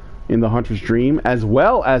doll in The Hunter's Dream, as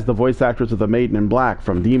well as the voice actress of the Maiden in Black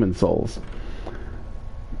from Demon Souls.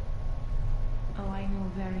 Oh, I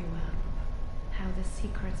know very well how the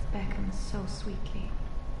secrets beckon so sweetly.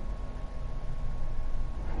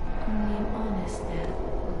 Only an honest death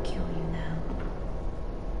will kill you now.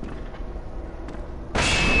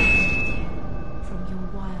 Protect you from your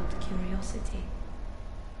wild curiosity.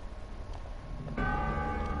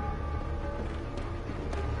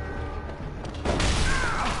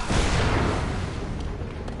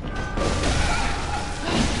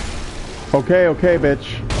 Okay,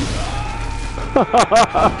 bitch.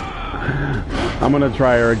 I'm gonna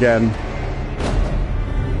try her again.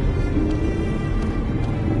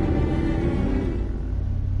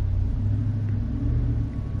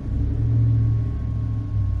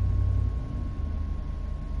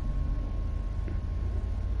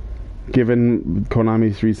 Given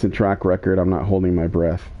Konami's recent track record, I'm not holding my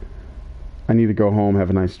breath. I need to go home, have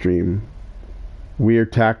a nice dream.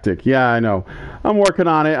 Weird tactic. Yeah, I know. I'm working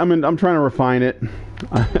on it. I'm trying to refine it.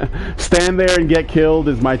 Stand there and get killed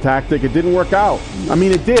is my tactic. It didn't work out. I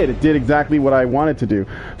mean, it did. It did exactly what I wanted to do.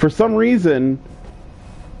 For some reason,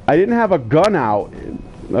 I didn't have a gun out.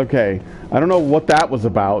 Okay. I don't know what that was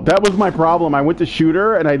about. That was my problem. I went to shoot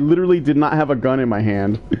her, and I literally did not have a gun in my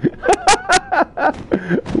hand.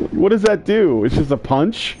 What does that do? It's just a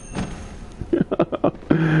punch?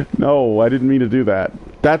 No, I didn't mean to do that.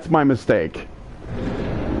 That's my mistake.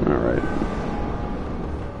 Alright.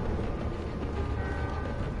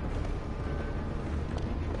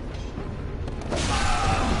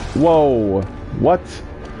 Whoa. What?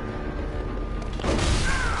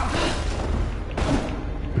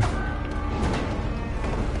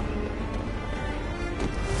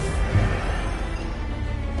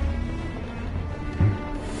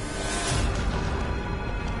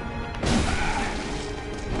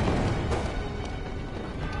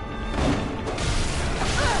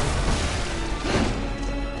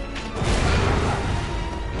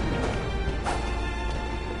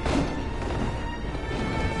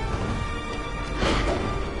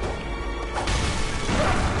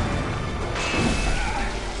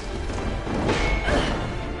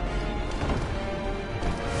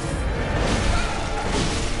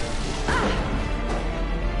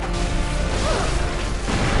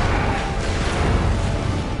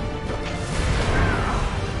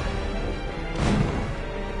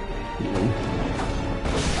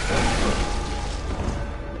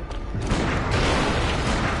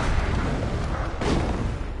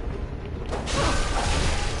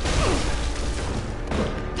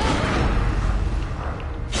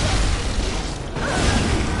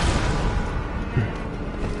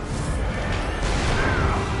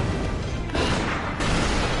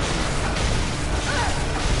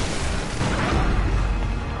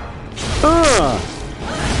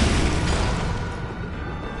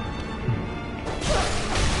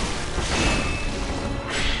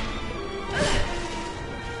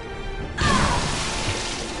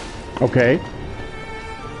 Okay.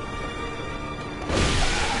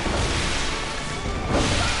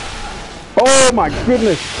 Oh my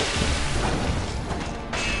goodness!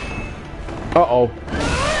 Uh-oh.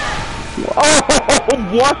 Oh,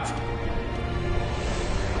 what?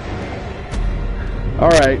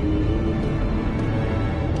 Alright.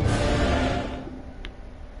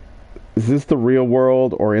 Is this the real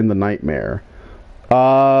world or in the nightmare?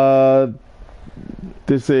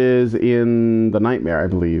 This is in the nightmare, I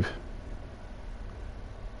believe.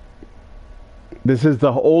 This is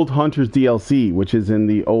the Old Hunters DLC, which is in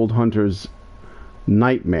the Old Hunters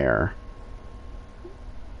Nightmare.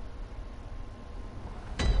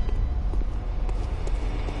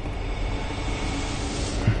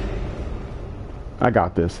 I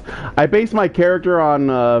got this. I based my character on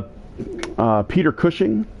Peter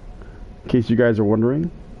Cushing, in case you guys are wondering.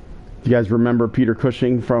 You guys remember Peter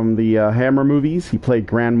Cushing from the Hammer movies? He played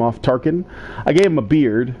Grand Moff Tarkin. I gave him a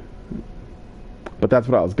beard, but that's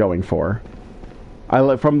what I was going for.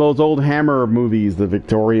 From those old Hammer movies, the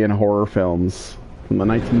Victorian horror films from the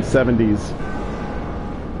 1970s.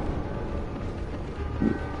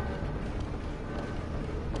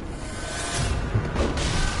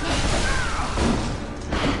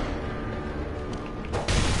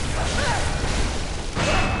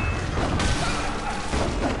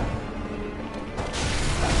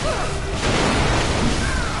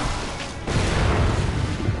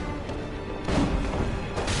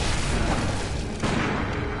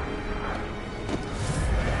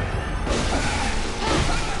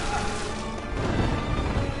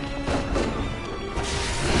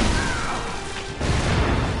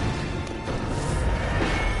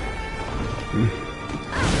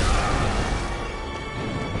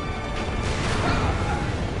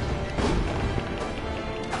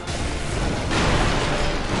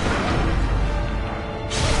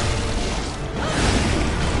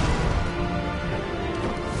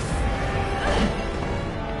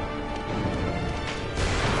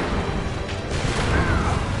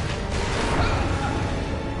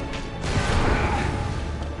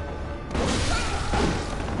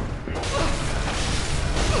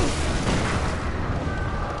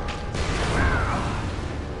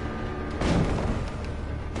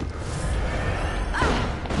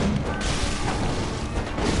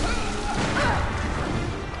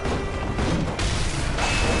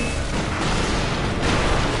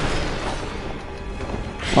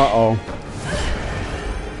 Uh-oh.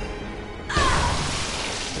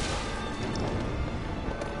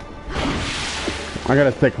 I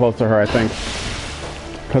gotta stay close to her, I think.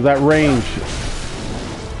 Because that range...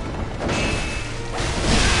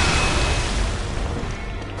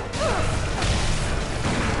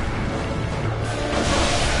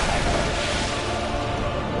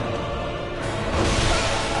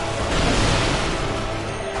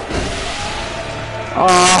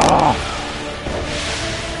 Ah!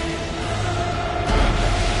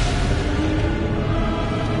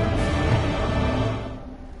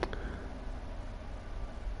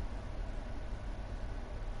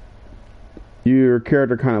 Your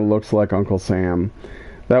character kind of looks like Uncle Sam.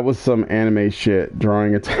 That was some anime shit.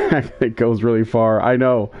 Drawing attack that goes really far. I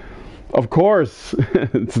know. Of course.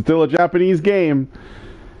 It's still a Japanese game.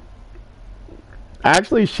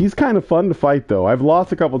 Actually, she's kind of fun to fight, though. I've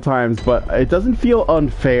lost a couple times, but it doesn't feel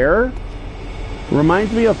unfair.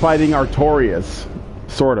 Reminds me of fighting Artorias.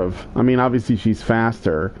 Sort of. I mean, obviously she's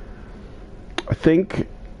faster. I think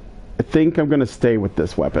I'm going to stay with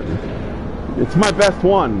this weapon. It's my best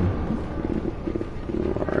one.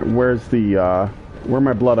 Where's the, where are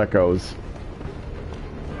my blood echoes?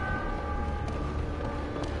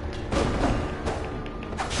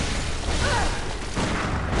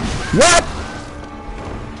 What?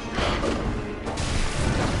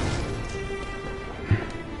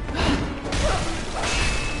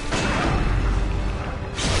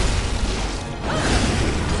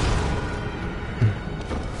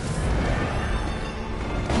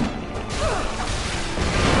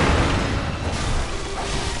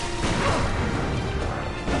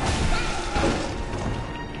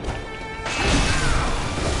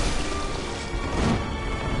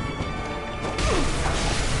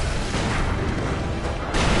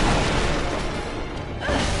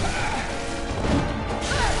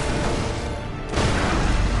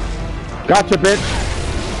 Gotcha, bitch!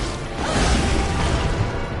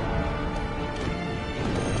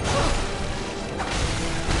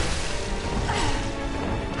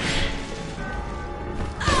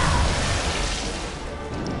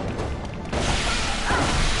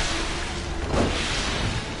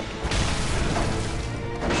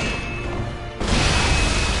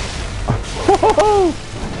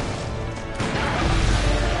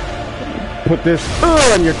 put this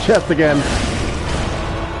on your chest again.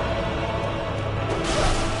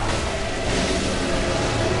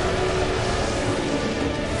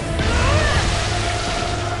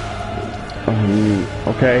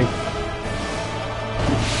 Okay.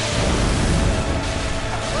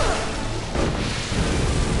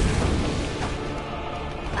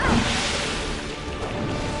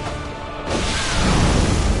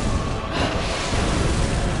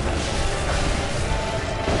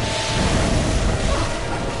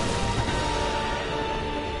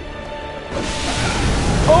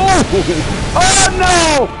 Oh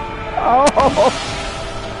no! Oh!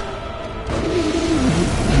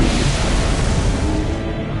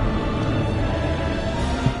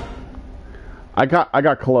 I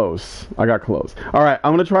got close. I got close. All right,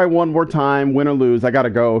 I'm gonna try one more time, win or lose. I gotta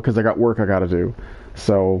go because I got work I gotta do.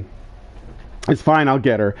 So it's fine. I'll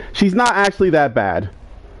get her. She's not actually that bad.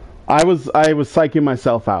 I was psyching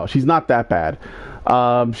myself out. She's not that bad.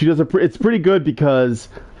 She does it's pretty good because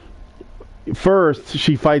first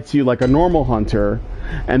she fights you like a normal hunter,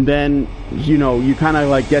 and then you know you kind of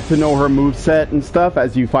like get to know her moveset and stuff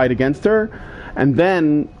as you fight against her, and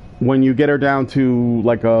then when you get her down to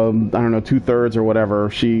like I don't know 2/3 or whatever,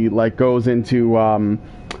 she like goes into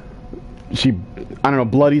she I don't know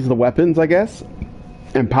bloodies the weapons I guess,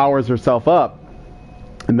 and powers herself up,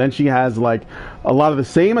 and then she has like a lot of the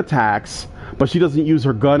same attacks, but she doesn't use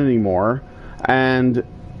her gun anymore, and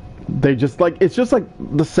they just like it's just like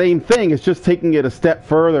the same thing. It's just taking it a step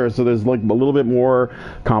further, so there's like a little bit more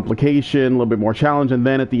complication, a little bit more challenge, and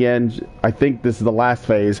then at the end I think this is the last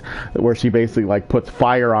phase where she basically like puts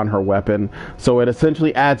fire on her weapon, so it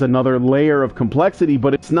essentially adds another layer of complexity,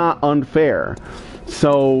 but it's not unfair.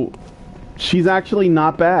 So she's actually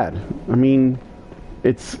not bad. I mean,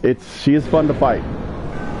 she is fun to fight.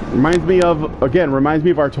 Reminds me of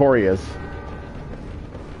Artorias.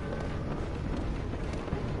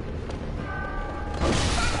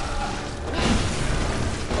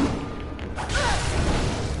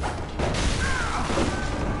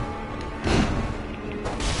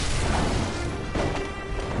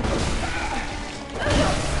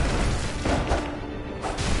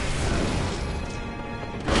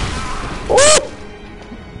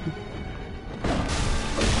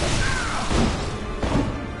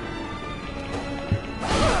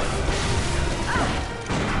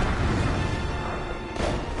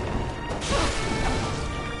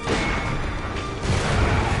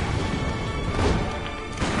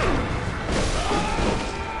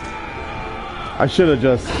 I should have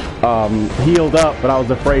just healed up, but I was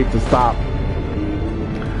afraid to stop.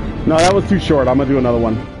 No, that was too short. I'm gonna do another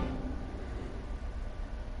one.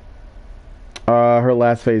 Her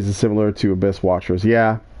last phase is similar to Abyss Watchers.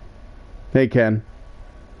 Yeah. Hey, Ken.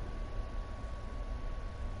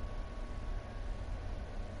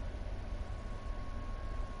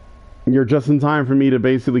 You're just in time for me to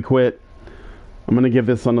basically quit. I'm gonna give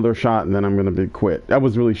this another shot, and then I'm gonna quit. That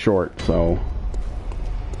was really short, so...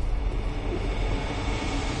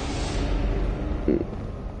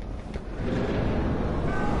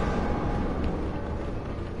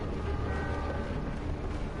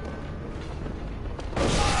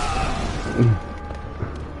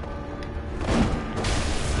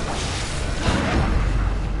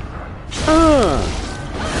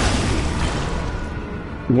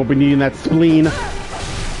 You won't be needing that spleen.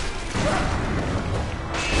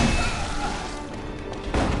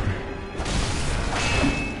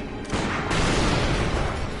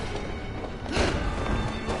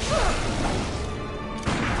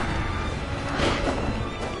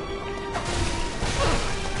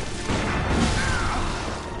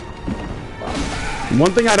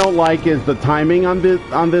 One thing I don't like is the timing on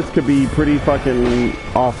this could be pretty fucking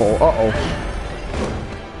awful. Uh-oh.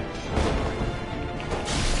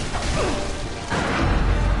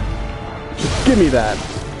 Give me that.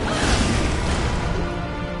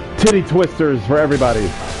 Titty twisters for everybody.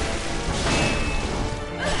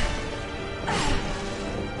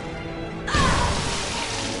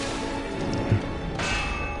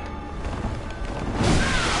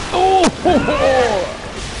 Oh!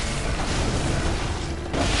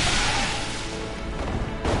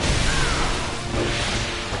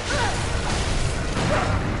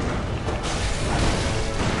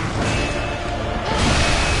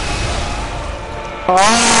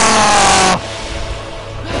 Ah!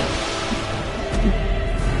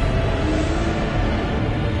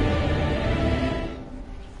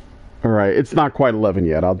 All right, it's not quite 11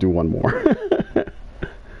 yet. I'll do one more.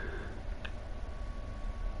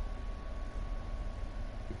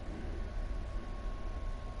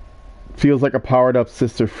 Feels like a powered up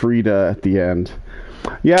Sister Frida at the end.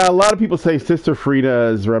 Yeah, a lot of people say Sister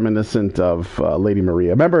Frida is reminiscent of Lady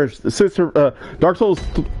Maria. Remember, Dark Souls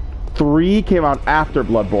 3 came out after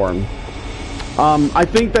Bloodborne. I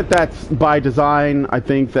think that that's by design. I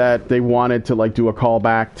think that they wanted to like do a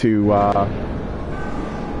callback to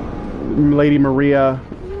Lady Maria.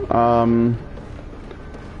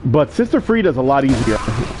 But Sister Frida's a lot easier.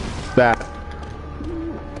 That.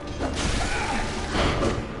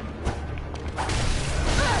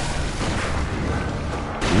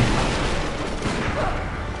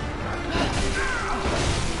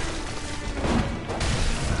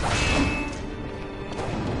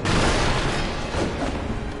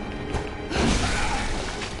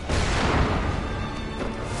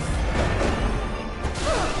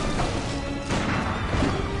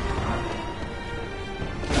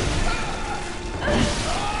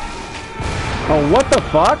 Oh, what the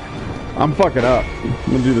fuck? I'm fucking up.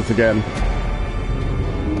 I'm gonna do this again.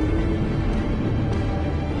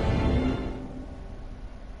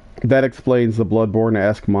 That explains the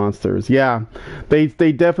Bloodborne-esque monsters. Yeah, they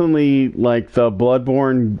definitely, like, the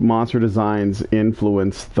Bloodborne monster designs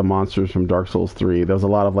influenced the monsters from Dark Souls 3. There was a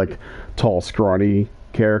lot of, like, tall, scrawny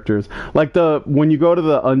characters. Like, when you go to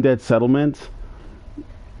the undead settlement,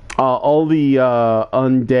 all the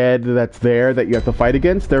undead that's there that you have to fight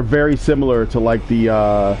against, they're very similar to, like,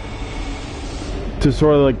 to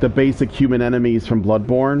sort of like the basic human enemies from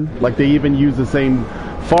Bloodborne. Like, they even use the same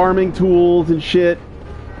farming tools and shit.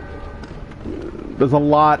 There's a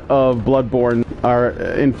lot of Bloodborne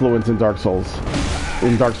influence in Dark Souls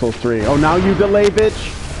 3. Oh, now you delay,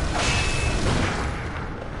 bitch.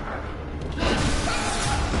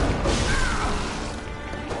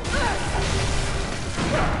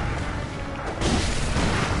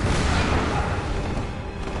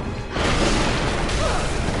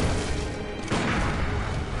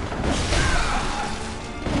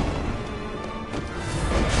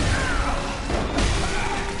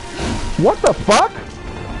 What the fuck?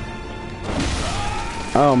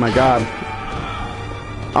 Oh my god.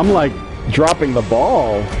 I'm like dropping the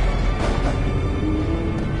ball.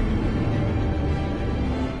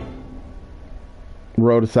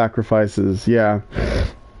 Road to sacrifices, yeah.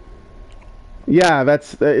 Yeah,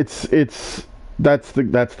 that's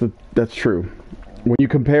true. When you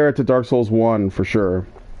compare it to Dark Souls 1, for sure.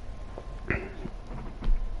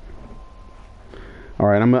 All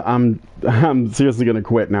right, I'm seriously gonna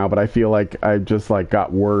quit now, but I feel like I just like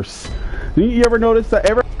got worse. You ever notice that?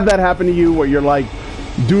 Ever have that happen to you where you're like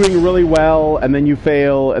doing really well and then you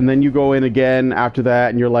fail and then you go in again after that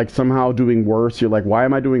and you're like somehow doing worse? You're like, why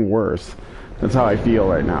am I doing worse? That's how I feel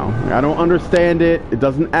right now. I don't understand it. It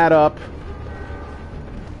doesn't add up.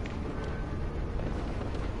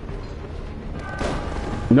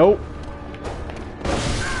 Nope.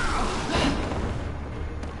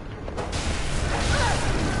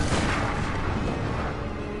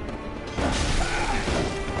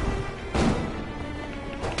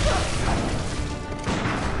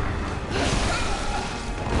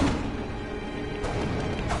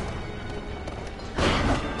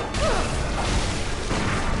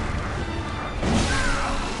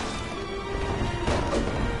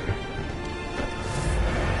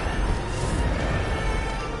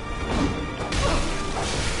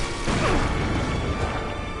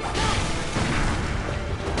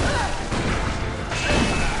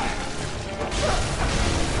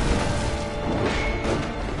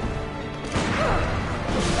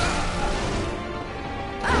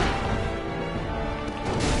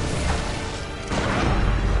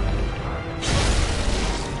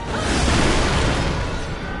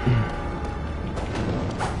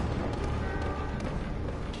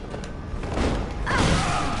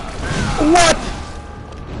 What?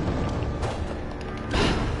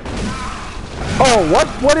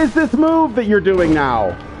 Oh, what is this move that you're doing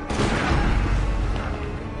now?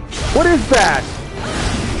 What is that?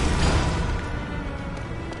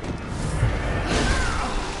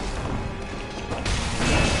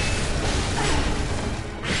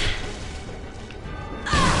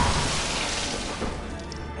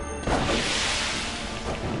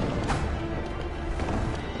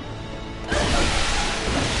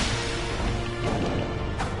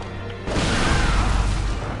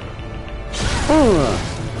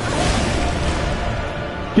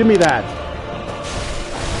 Give me that.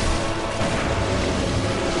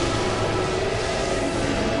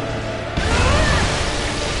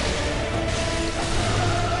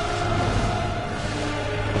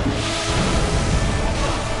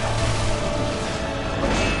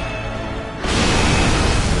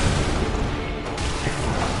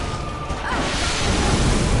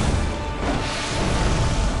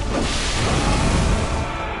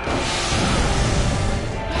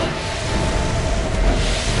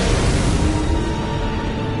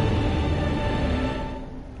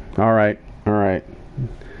 Alright.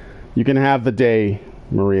 You can have the day,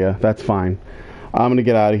 Maria. That's fine. I'm gonna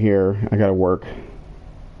get out of here. I gotta work.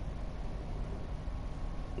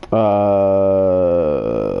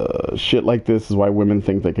 Shit like this is why women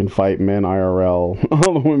think they can fight men IRL.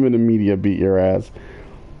 All the women in media beat your ass.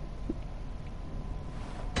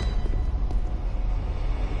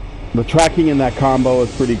 The tracking in that combo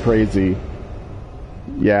is pretty crazy.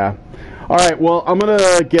 Yeah. Alright, well, I'm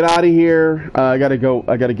gonna get out of here. I gotta go.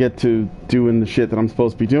 I gotta get to doing the shit that I'm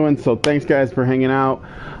supposed to be doing. So thanks, guys, for hanging out.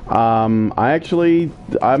 I'm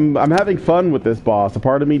having fun with this boss. A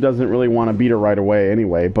part of me doesn't really want to beat her right away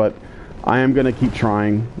anyway, but I am gonna keep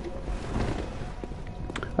trying.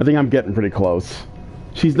 I think I'm getting pretty close.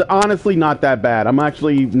 She's honestly not that bad. I'm like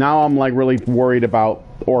really worried about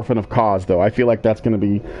Orphan of Cause, though. I feel like that's gonna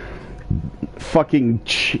be fucking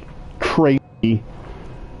crazy.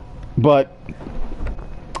 But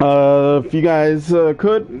if you guys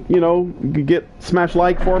could, you know, smash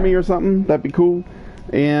like for me or something, that'd be cool.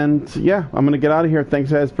 And yeah, I'm gonna get out of here.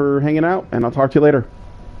 Thanks, guys, for hanging out, and I'll talk to you later.